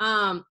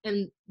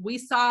 And we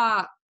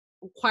saw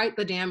quite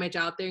the damage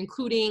out there,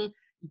 including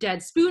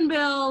dead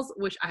spoonbills,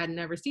 which I had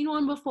never seen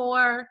one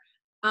before.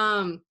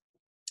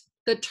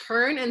 The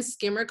tern and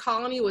skimmer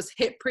colony was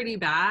hit pretty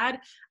bad.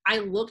 I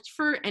looked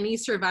for any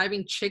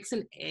surviving chicks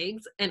and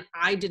eggs, and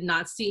I did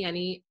not see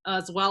any,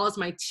 as well as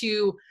my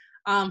two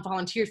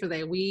volunteers for the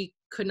day. We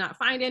could not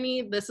find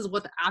any. This is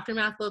what the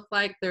aftermath looked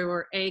like. There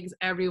were eggs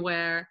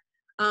everywhere.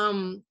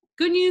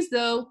 Good news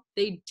though,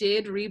 they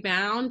did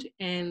rebound,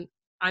 and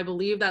I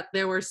believe that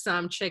there were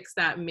some chicks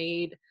that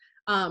made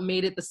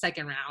it the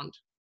second round.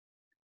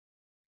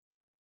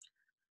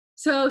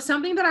 So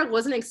something that I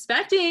wasn't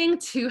expecting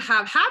to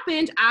have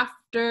happened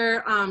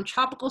after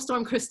Tropical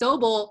Storm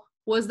Cristobal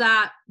was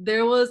that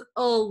there was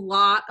a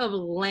lot of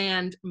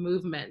land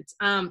movement.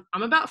 I'm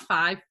about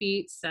 5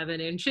 feet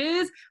 7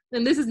 inches,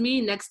 and this is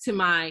me next to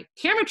my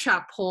camera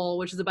trap pole,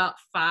 which is about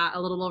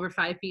a little over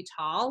 5 feet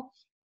tall.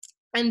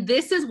 And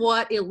this is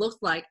what it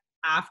looked like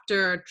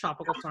after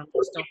Tropical Storm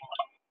Cristobal.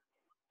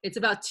 It's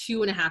about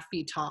 2.5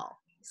 feet tall.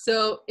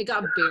 So it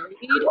got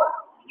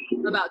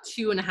buried about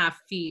 2.5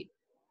 feet,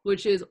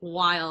 which is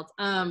wild.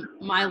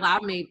 My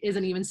lab mate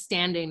isn't even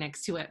standing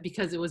next to it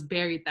because it was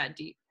buried that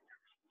deep.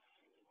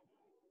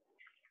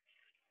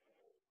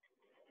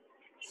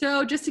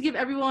 So just to give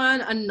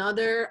everyone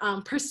another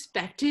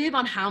perspective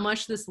on how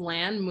much this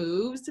land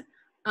moves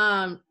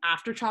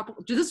after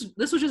tropical, this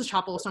was just a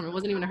tropical storm, it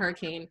wasn't even a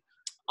hurricane.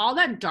 All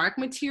that dark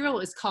material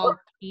is called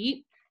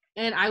peat,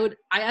 and I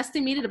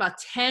estimated about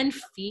 10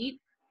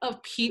 feet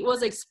of peat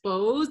was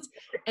exposed,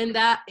 and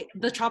that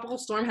the tropical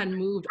storm had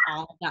moved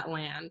all of that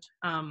land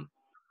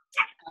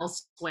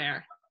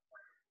elsewhere.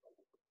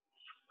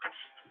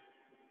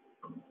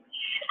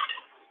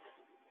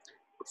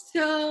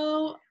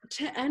 So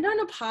to end on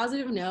a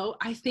positive note,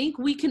 I think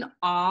we can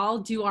all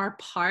do our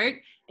part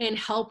in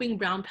helping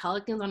brown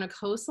pelicans on a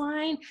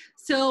coastline.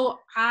 So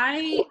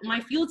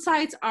my field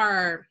sites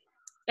are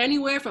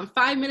anywhere from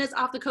 5 minutes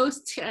off the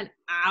coast to an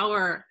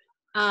hour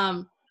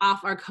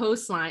off our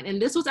coastline.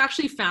 And this was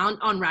actually found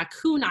on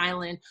Raccoon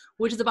Island,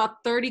 which is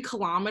about 30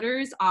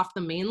 kilometers off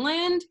the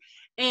mainland.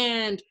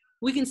 And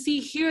we can see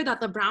here that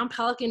the brown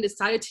pelican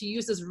decided to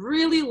use this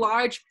really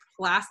large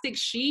plastic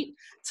sheet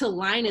to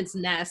line its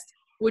nest,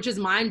 which is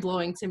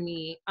mind-blowing to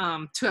me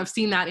to have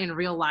seen that in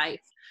real life.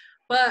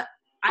 But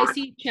I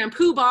see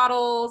shampoo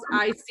bottles,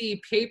 I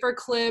see paper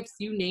clips,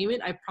 you name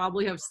it, I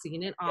probably have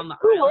seen it on the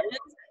islands.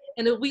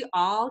 And if we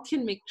all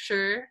can make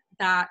sure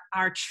that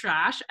our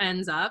trash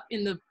ends up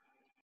in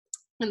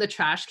the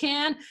trash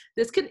can,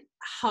 this could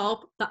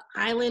help the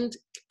island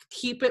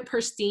keep it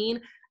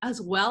pristine, as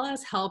well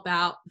as help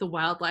out the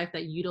wildlife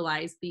that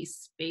utilize these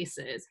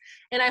spaces.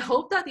 And I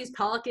hope that these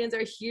pelicans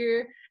are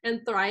here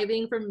and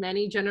thriving for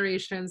many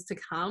generations to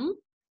come.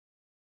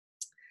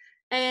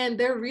 And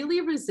they're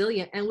really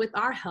resilient, and with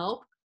our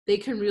help, they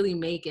can really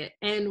make it.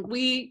 And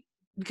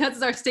because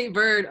it's our state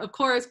bird, of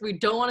course, we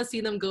don't want to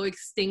see them go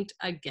extinct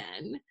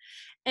again.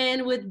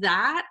 And with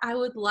that, I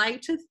would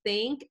like to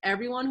thank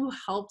everyone who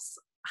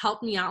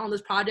helped me out on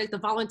this project, the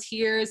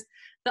volunteers,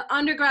 the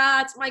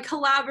undergrads, my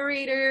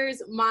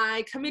collaborators,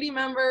 my committee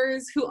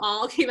members who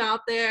all came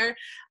out there.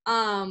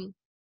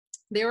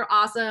 They were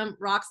awesome,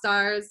 rock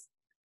stars,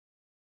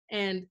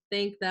 and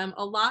thank them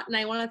a lot. And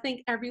I want to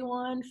thank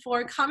everyone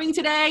for coming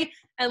today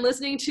and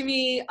listening to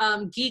me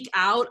geek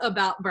out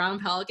about brown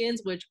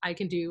pelicans, which I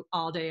can do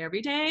all day,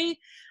 every day.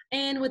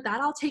 And with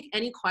that, I'll take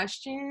any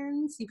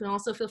questions. You can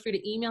also feel free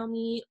to email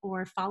me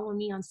or follow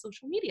me on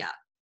social media.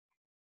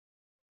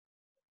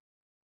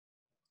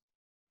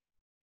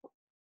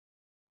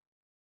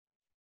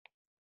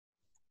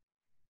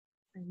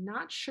 I'm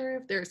not sure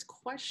if there's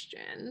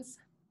questions.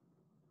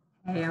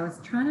 Hey, I was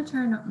trying to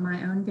turn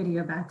my own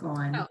video back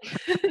on. Oh.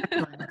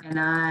 And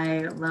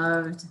I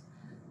loved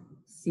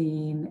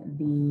seeing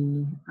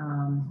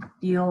the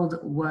field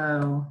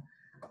woe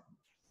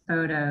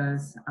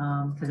photos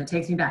because it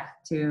takes me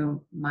back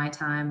to my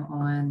time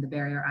on the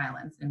Barrier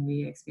Islands, and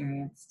we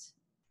experienced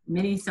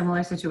many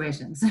similar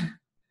situations.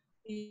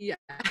 Yes.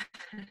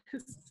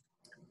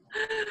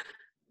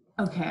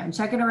 Okay, I'm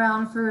checking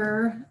around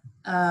for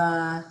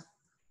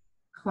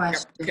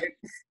questions.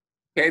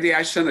 Katie,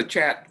 I sent a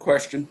chat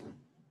question.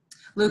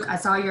 Luke, I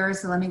saw yours,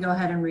 so let me go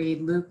ahead and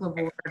read. Luke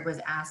Laborde was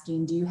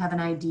asking, do you have an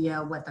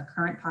idea what the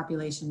current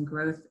population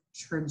growth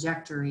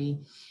trajectory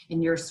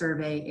in your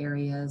survey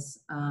areas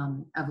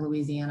of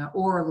Louisiana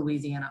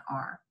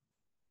are?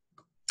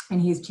 And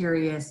he's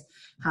curious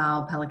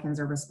how pelicans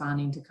are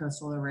responding to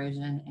coastal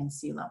erosion and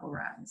sea level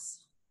rise.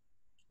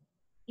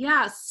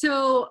 Yeah,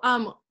 so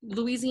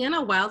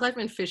Louisiana Wildlife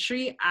and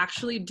Fishery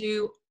actually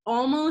do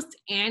almost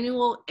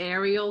annual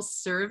aerial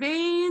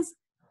surveys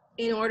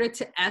in order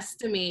to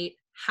estimate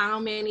how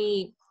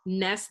many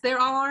nests there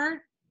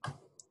are.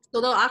 So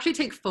they'll actually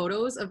take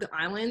photos of the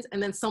islands,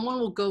 and then someone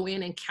will go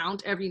in and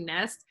count every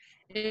nest.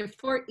 And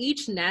for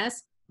each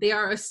nest, they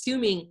are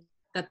assuming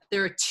that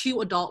there are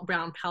 2 adult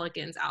brown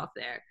pelicans out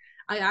there.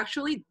 I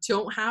actually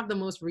don't have the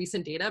most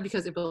recent data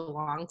because it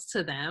belongs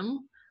to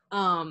them.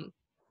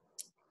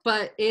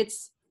 But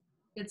it's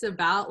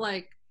about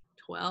like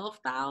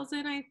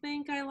 12,000, I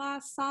think I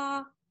last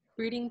saw,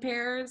 breeding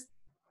pairs.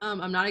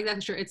 I'm not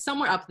exactly sure. It's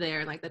somewhere up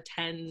there, like the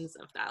tens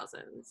of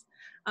thousands,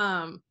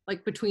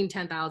 like between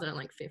 10,000 and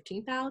like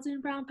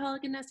 15,000 brown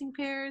pelican nesting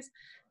pairs.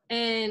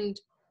 And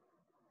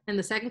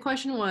the second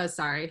question was,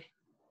 sorry.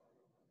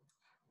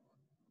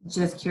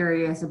 Just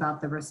curious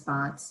about the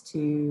response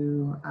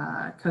to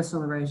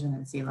coastal erosion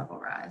and sea level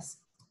rise.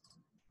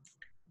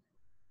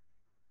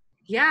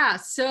 Yeah,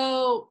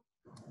 so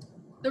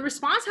the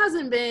response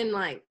hasn't been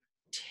like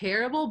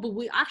terrible, but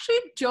we actually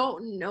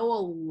don't know a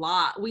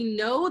lot. We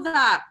know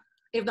that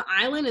if the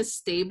island is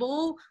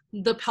stable,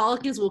 the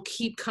pelicans will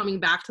keep coming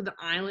back to the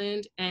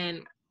island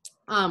and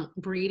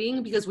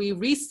breeding, because we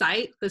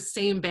recite the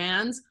same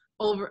bands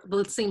over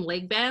the same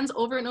lake bands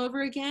over and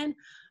over again.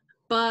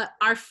 But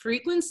our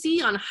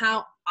frequency on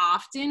how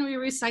often we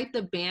recite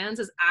the bands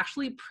is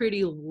actually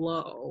pretty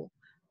low.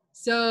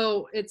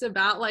 So it's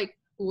about like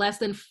less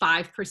than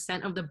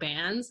 5% of the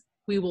bands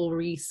we will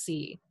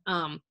re-see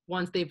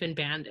once they've been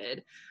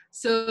banded.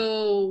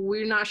 So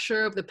we're not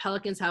sure if the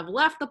pelicans have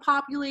left the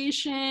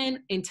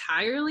population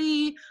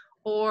entirely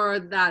or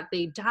that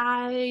they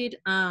died.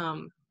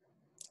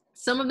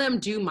 Some of them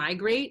do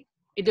migrate.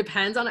 It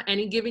depends on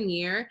any given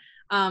year.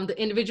 The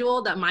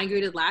individual that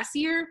migrated last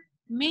year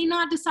may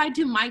not decide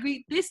to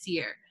migrate this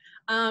year.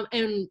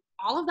 And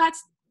all of that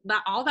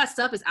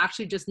stuff is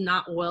actually just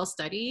not well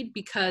studied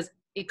because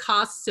it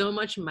costs so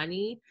much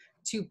money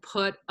to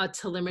put a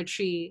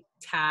telemetry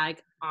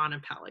tag on a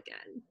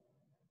pelican.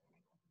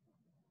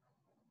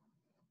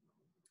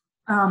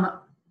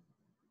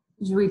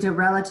 Juita,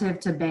 relative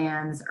to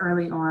bands,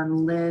 early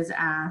on, Liz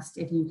asked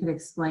if you could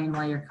explain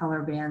why your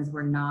color bands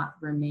were not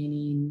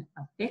remaining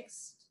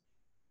affixed.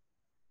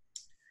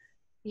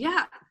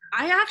 Yeah,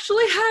 I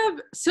actually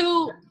have,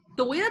 so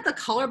the way that the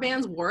color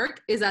bands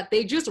work is that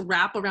they just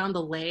wrap around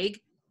the leg.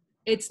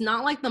 It's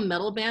not like the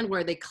metal band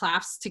where they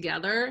clasp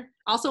together.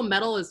 Also,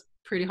 metal is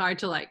pretty hard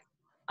to like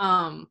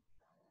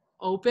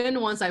open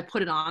once I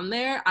put it on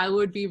there. I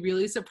would be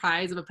really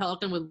surprised if a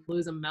Pelican would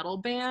lose a metal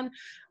band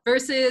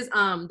versus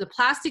the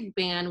plastic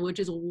band, which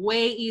is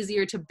way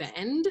easier to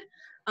bend.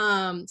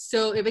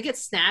 So if it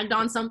gets snagged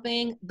on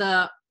something,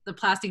 the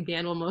plastic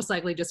band will most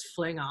likely just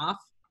fling off.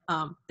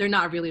 They're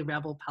not really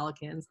rebel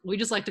pelicans. We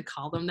just like to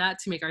call them that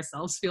to make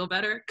ourselves feel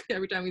better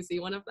every time we see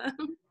one of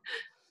them.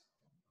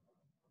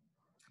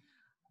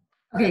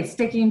 Okay,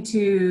 sticking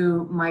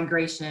to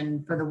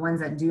migration, for the ones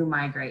that do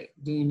migrate,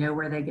 do you know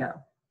where they go?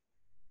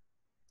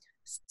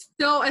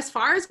 So as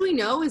far as we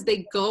know is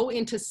they go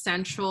into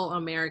Central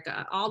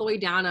America, all the way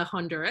down to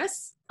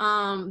Honduras.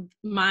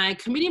 My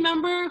committee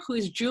member,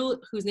 whose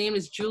name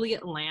is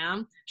Juliet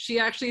Lamb, she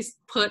actually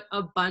put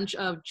a bunch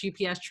of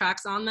GPS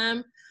tracks on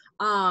them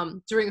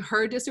during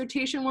her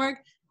dissertation work,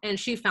 and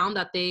she found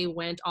that they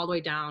went all the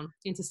way down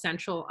into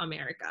Central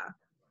America.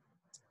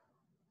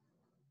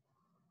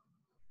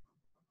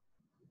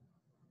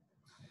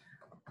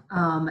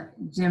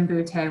 Jim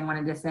Boutte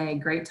wanted to say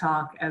great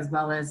talk, as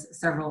well as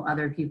several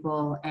other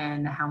people,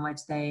 and how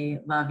much they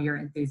love your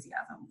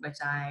enthusiasm, which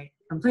I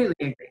completely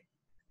agree.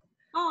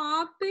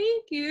 Aw,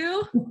 thank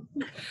you.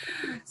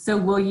 So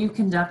will you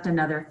conduct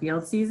another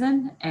field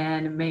season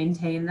and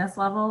maintain this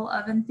level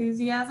of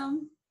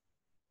enthusiasm?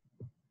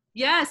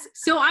 Yes,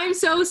 so I'm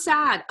so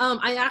sad.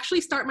 I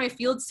actually start my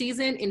field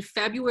season in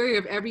February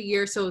of every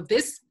year. So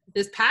this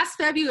past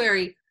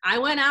February, I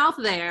went out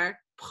there,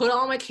 put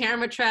all my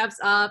camera traps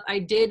up, I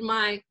did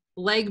my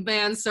leg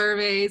band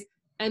surveys,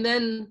 and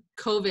then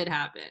COVID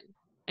happened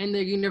and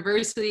the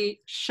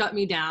university shut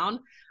me down.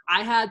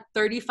 I had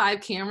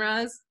 35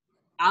 cameras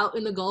out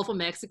in the Gulf of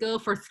Mexico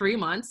for 3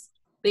 months.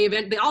 They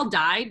all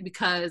died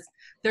because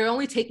they're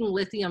only taking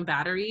lithium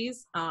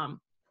batteries.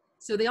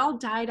 So they all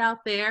died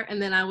out there,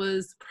 and then I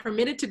was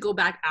permitted to go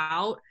back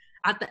out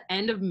at the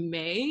end of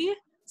May.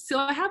 So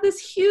I have this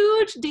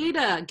huge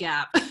data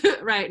gap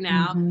right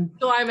now. Mm-hmm.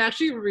 So I'm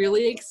actually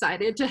really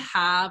excited to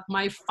have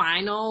my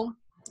final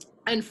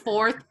and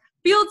fourth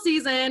field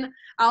season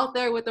out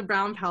there with the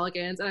brown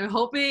pelicans. And I'm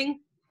hoping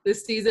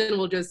this season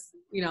will just,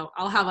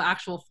 I'll have an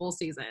actual full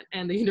season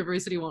and the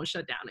university won't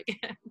shut down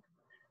again.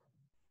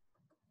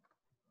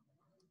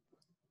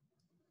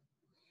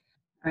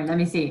 All right, let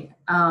me see.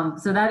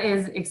 So that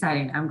is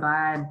exciting. I'm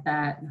glad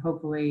that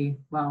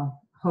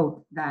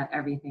hope that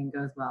everything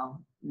goes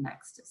well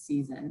next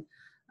season.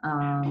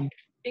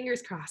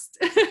 Fingers crossed.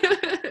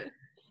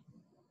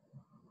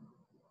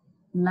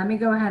 Let me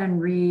go ahead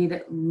and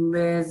read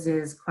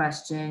Liz's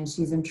question.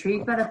 She's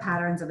intrigued by the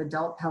patterns of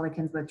adult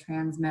pelicans with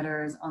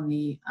transmitters on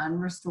the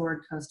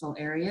unrestored coastal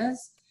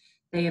areas.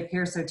 They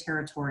appear so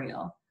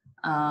territorial.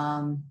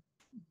 And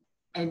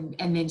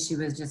then she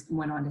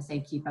went on to say,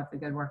 keep up the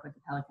good work with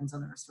the pelicans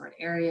on the restored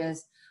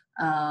areas.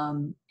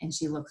 And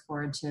she looks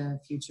forward to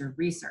future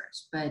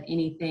research. But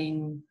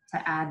anything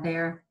to add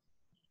there?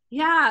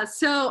 Yeah,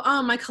 so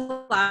my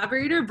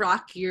collaborator,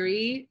 Brock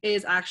Geary,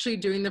 is actually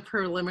doing the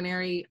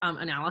preliminary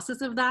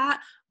analysis of that.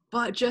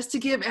 But just to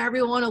give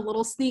everyone a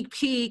little sneak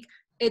peek,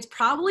 it's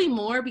probably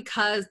more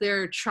because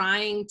they're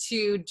trying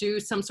to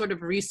do some sort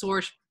of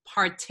resource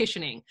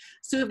partitioning.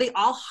 So if they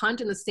all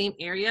hunt in the same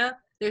area,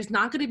 there's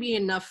not going to be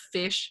enough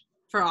fish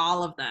for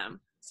all of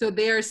them. So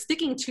they're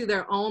sticking to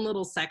their own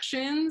little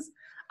sections,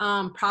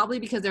 probably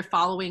because they're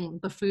following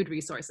the food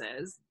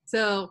resources.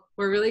 So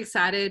we're really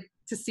excited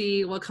to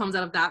see what comes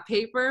out of that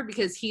paper,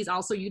 because he's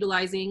also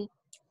utilizing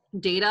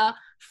data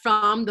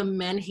from the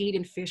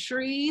Menhaden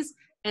fisheries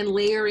and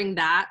layering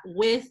that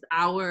with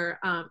our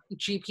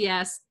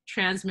GPS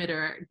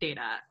transmitter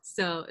data.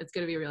 So it's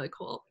going to be really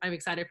cool. I'm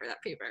excited for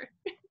that paper.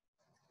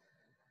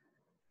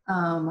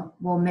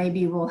 Well,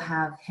 maybe we'll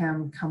have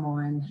him come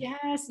on.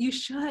 Yes, you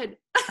should.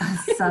 A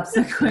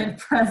subsequent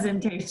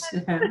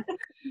presentation.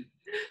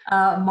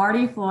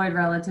 Marty Floyd,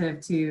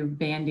 relative to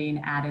banding,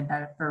 added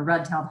that for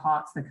red-tailed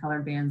hawks, the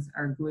colored bands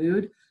are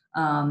glued.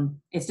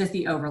 It's just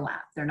the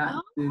overlap. They're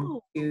not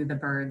glued to the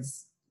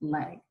bird's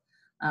leg.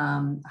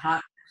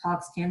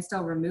 Hawks can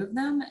still remove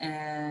them,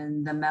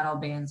 and the metal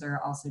bands are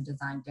also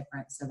designed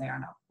different, so they are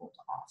not pulled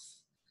off.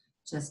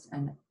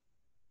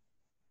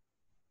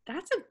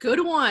 That's a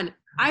good one.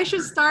 I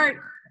should start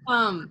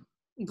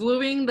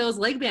gluing those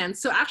leg bands.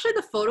 So actually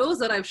the photos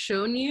that I've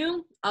shown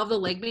you of the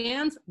leg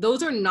bands,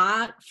 those are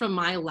not from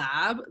my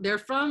lab. They're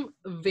from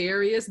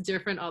various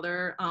different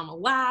other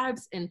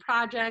labs and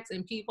projects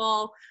and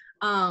people.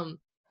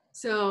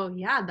 So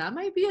yeah, that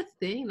might be a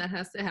thing that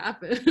has to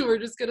happen. We're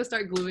just gonna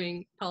start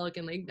gluing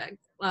pelican leg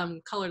bags,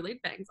 colored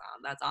leg bags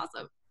on. That's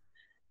awesome.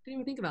 Didn't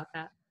even think about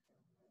that.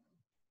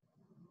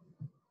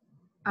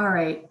 All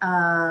right,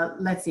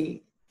 let's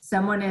see.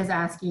 Someone is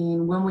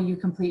asking, when will you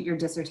complete your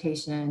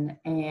dissertation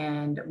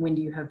and when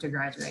do you hope to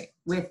graduate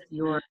with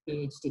your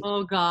PhD?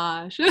 Oh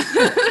gosh,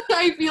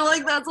 I feel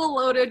like that's a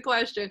loaded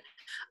question.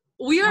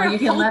 You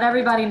can let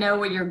everybody know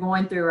what you're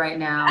going through right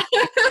now.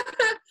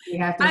 We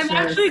have to I'm share.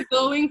 actually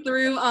going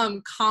through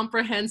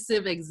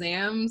comprehensive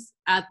exams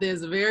at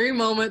this very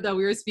moment that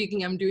we were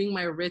speaking. I'm doing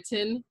my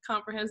written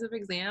comprehensive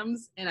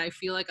exams and I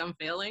feel like I'm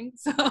failing.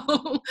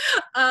 So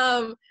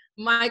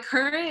my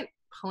current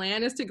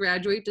plan is to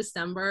graduate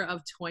December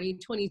of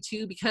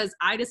 2022 because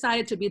I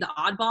decided to be the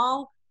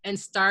oddball and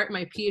start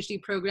my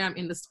PhD program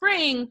in the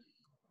spring,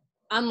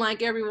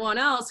 unlike everyone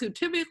else who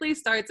typically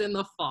starts in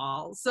the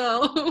fall.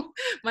 So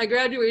my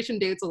graduation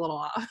date's a little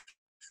off.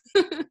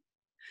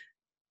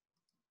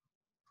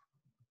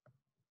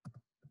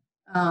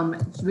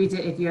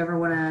 If you ever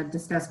want to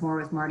discuss more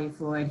with Marty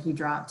Floyd, he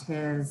dropped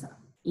his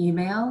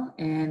email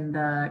in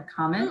the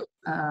comment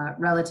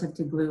relative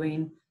to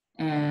gluing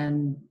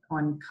and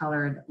on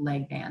colored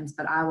leg bands,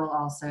 but I will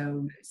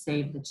also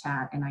save the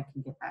chat and I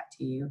can get that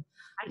to you.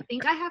 I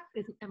think I have,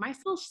 am I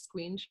still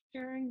screen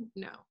sharing?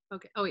 No.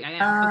 Okay. Oh yeah, I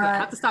am. Okay, I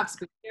have to stop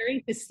screen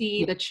sharing to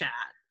see the chat.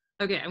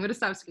 Okay, I'm gonna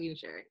stop screen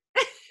sharing.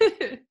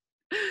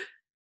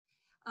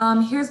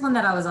 Here's one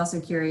that I was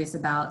also curious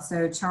about.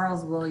 So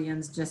Charles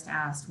Williams just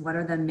asked, what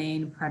are the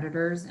main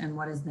predators and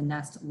what is the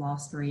nest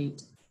loss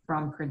rate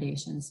from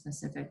predation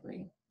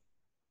specifically?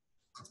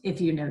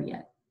 If you know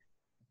yet.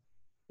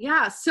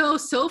 Yeah, so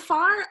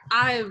far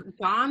I've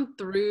gone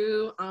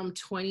through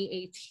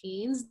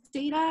 2018's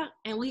data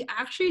and we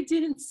actually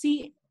didn't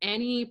see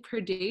any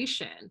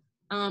predation.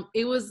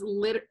 It was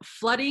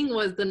flooding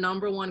was the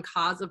 #1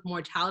 cause of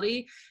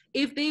mortality.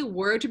 If they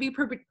were to be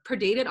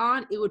predated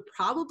on, it would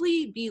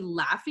probably be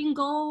laughing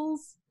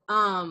gulls,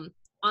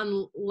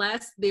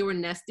 unless they were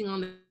nesting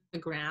on the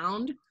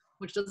ground,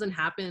 which doesn't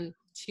happen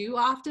too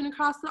often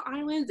across the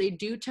islands. They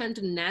do tend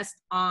to nest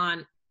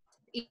on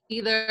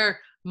either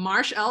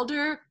marsh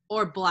elder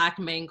or black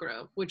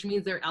mangrove, which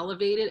means they're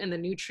elevated and the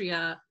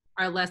nutria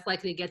are less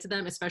likely to get to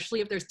them,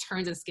 especially if there's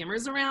terns and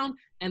skimmers around,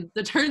 and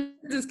the terns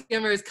and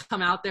skimmers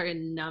come out there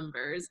in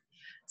numbers.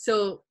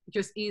 So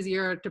just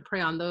easier to prey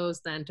on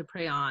those than to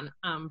prey on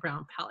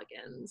brown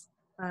pelicans.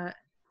 But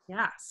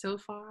yeah, so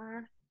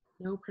far,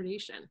 no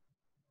predation.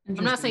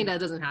 I'm not saying that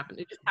doesn't happen.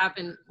 It just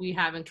happened. We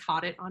haven't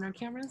caught it on our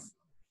cameras.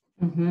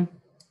 Mm-hmm.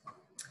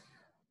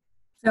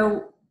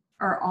 So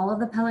are all of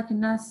the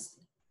pelican nests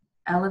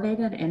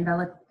elevated in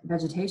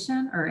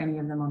vegetation or any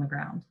of them on the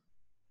ground?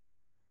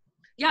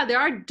 Yeah, there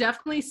are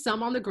definitely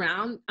some on the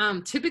ground.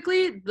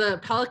 Typically, the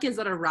pelicans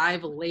that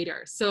arrive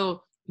later,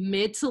 so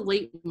mid to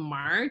late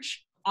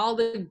March, all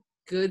the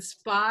good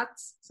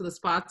spots, so the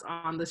spots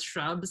on the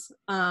shrubs,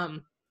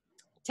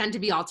 tend to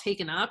be all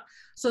taken up.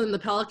 So then the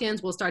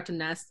pelicans will start to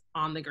nest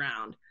on the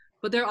ground.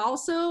 But they're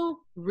also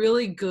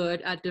really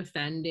good at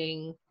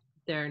defending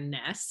their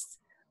nests.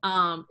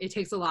 It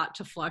takes a lot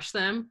to flush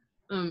them,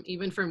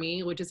 even for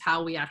me, which is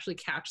how we actually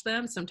catch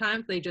them.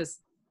 Sometimes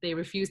they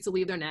refuse to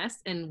leave their nest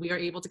and we are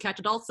able to catch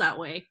adults that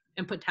way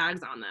and put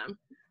tags on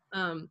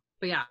them.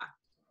 But yeah,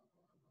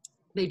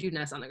 they do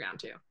nest on the ground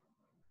too.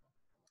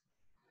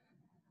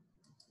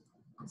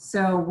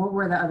 So what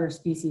were the other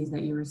species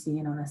that you were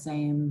seeing on the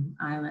same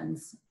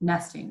islands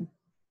nesting?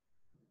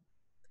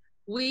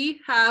 We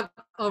have,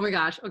 oh my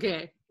gosh,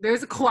 okay.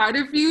 There's quite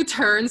a few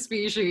tern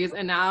species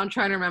and now I'm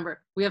trying to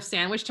remember. We have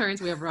sandwich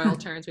terns, we have royal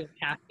terns, we have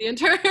Caspian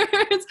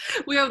terns,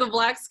 we have the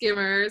black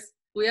skimmers,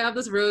 we have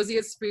this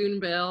roseate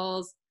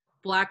spoonbills,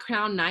 black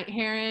crowned night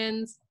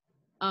herons,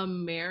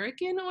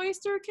 American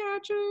oyster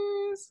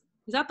catchers.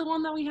 Is that the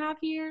one that we have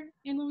here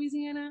in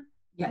Louisiana?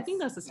 Yes. I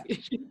think that's the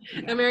species.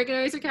 Yeah. American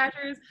oyster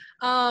catchers.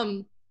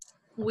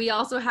 We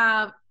also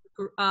have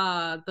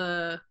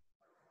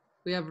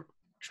we have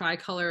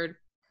tricolored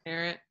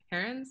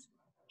herons,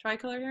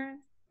 tricolored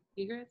herons,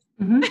 egrets.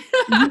 Mm-hmm.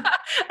 Mm-hmm.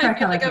 I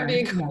feel like I'm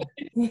being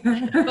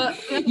yeah.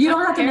 But you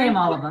don't have to name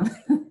all of them.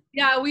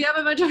 Yeah, we have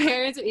a bunch of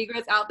herons and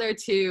egrets out there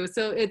too.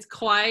 So it's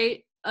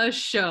quite a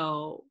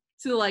show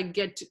to like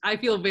get to. I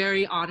feel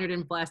very honored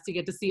and blessed to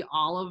get to see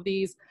all of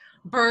these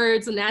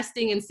birds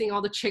nesting and seeing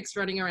all the chicks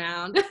running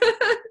around.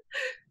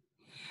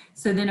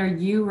 So then are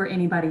you or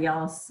anybody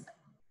else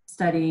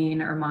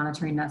studying or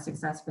monitoring nest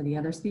success for the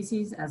other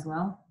species as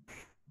well?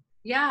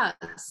 Yeah,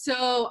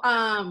 so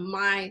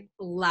my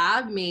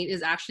lab mate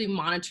is actually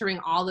monitoring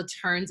all the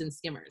terns and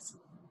skimmers.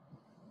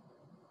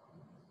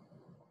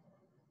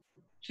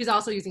 She's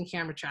also using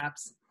camera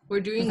traps.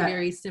 We're doing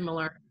very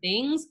similar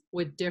things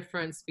with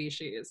different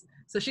species.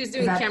 So she's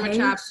doing camera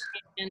traps.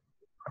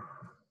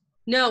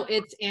 No,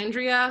 it's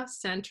Andrea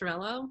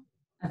Santorello.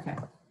 Okay.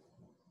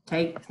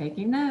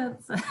 Taking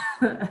notes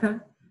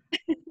on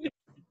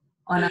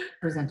our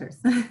presenters.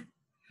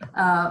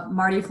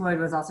 Marty Floyd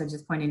was also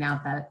just pointing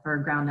out that for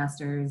ground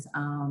nesters,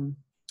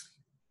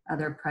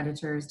 other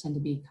predators tend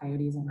to be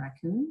coyotes and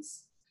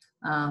raccoons.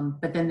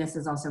 But then this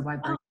is also why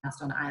birds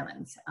nest on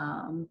islands,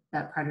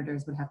 that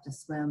predators would have to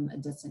swim a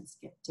distance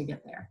to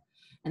get there.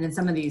 And then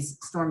some of these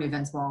storm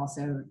events will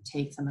also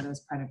take some of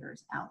those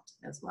predators out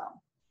as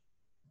well.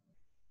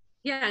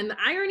 Yeah, and the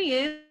irony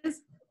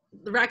is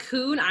the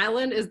Raccoon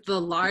Island is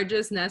the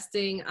largest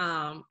nesting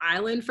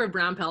island for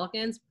brown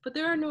pelicans, but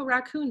there are no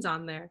raccoons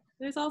on there.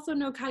 There's also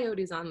no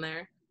coyotes on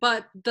there.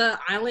 But the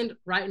island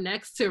right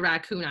next to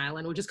Raccoon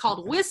Island, which is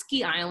called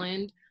Whiskey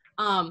Island,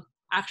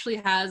 actually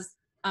has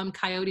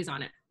coyotes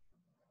on it.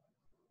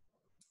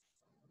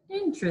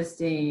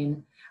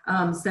 Interesting.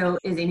 So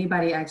is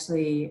anybody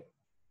actually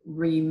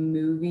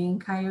removing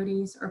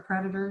coyotes or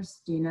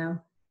predators? Do you know?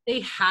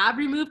 They have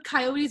removed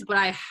coyotes, but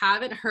I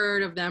haven't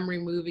heard of them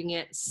removing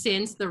it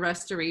since the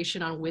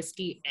restoration on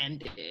whiskey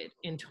ended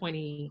in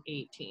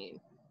 2018.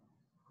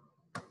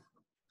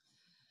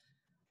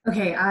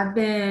 Okay, I've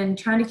been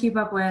trying to keep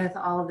up with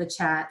all of the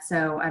chat,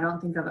 so I don't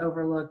think I've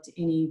overlooked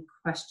any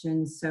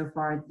questions so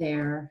far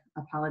there.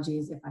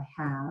 Apologies if I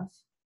have.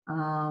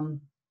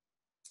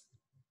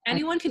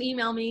 Anyone can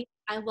email me.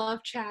 I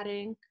love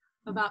chatting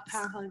about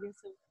pound hugging.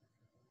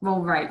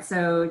 Well, right.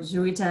 So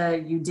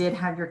Juita, you did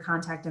have your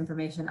contact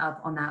information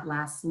up on that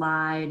last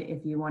slide.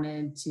 If you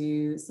wanted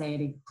to say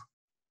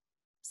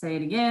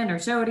it again or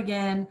show it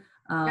again,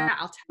 yeah,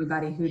 I'll tell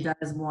everybody who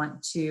does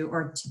want to,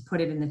 or to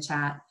put it in the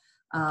chat.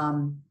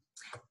 I'm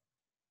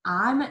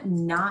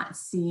not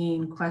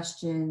seeing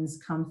questions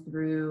come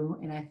through,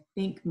 and I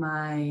think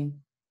my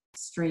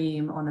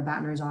stream on the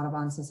Baton Rouge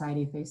Audubon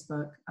Society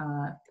Facebook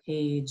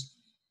page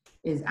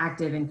is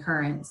active and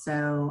current,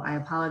 so I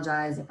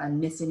apologize if I'm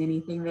missing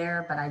anything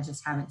there, but I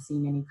just haven't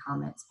seen any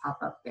comments pop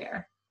up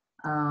there.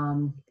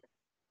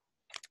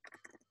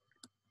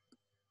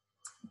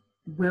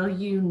 Will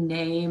you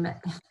name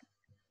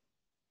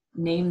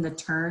the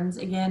terns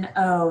again?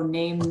 Oh,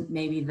 name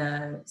maybe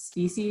the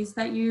species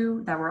that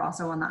were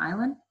also on the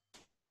island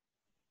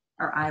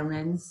or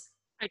islands.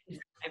 I just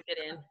typed it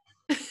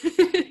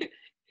in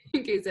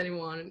in case anyone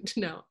wanted to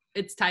know.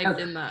 It's typed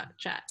in the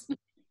chat.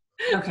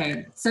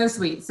 Okay, so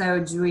sweet.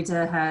 So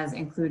Juita has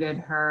included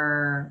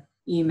her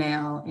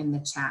email in the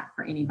chat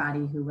for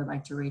anybody who would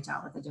like to reach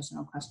out with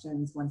additional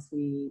questions once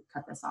we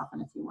cut this off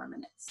in a few more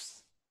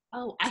minutes.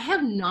 Oh, I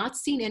have not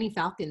seen any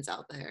falcons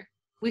out there.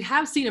 We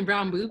have seen a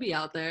brown booby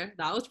out there.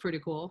 That was pretty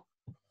cool.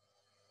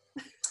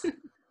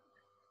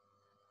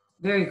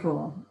 Very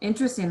cool.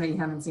 Interesting that you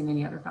haven't seen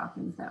any other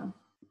falcons though.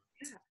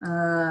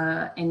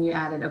 Yeah. And you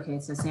added, okay,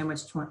 so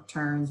sandwich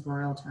terns,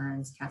 royal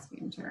terns,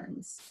 Caspian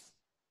terns.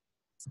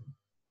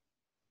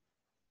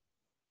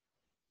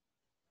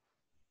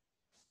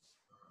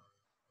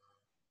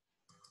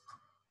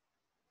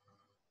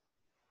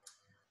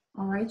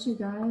 All right, you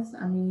guys.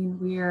 I mean,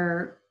 we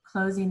are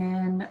closing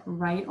in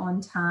right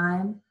on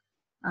time.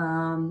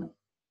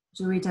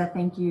 Juita,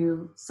 thank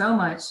you so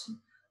much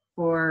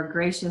for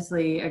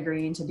graciously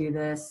agreeing to do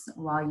this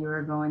while you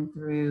are going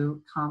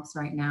through comps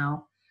right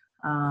now.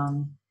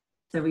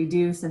 So we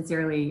do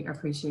sincerely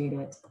appreciate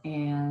it.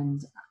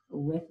 And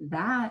with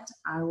that,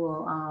 I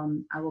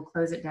will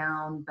close it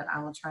down, but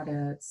I will try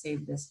to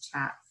save this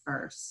chat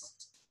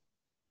first.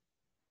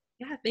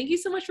 Yeah, thank you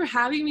so much for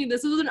having me.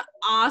 This was an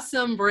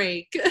awesome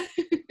break.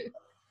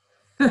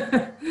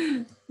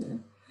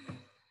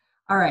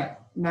 All right,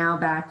 now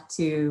back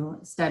to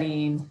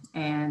studying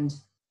and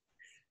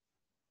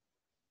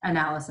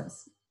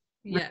analysis.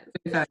 Yes.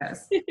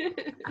 Photos.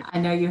 I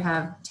know you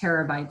have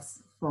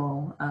terabytes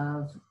full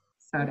of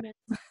photos.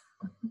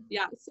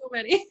 Yeah, so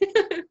many.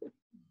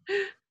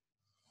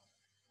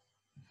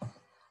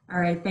 All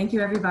right, thank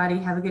you everybody.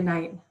 Have a good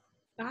night.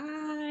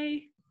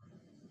 Bye.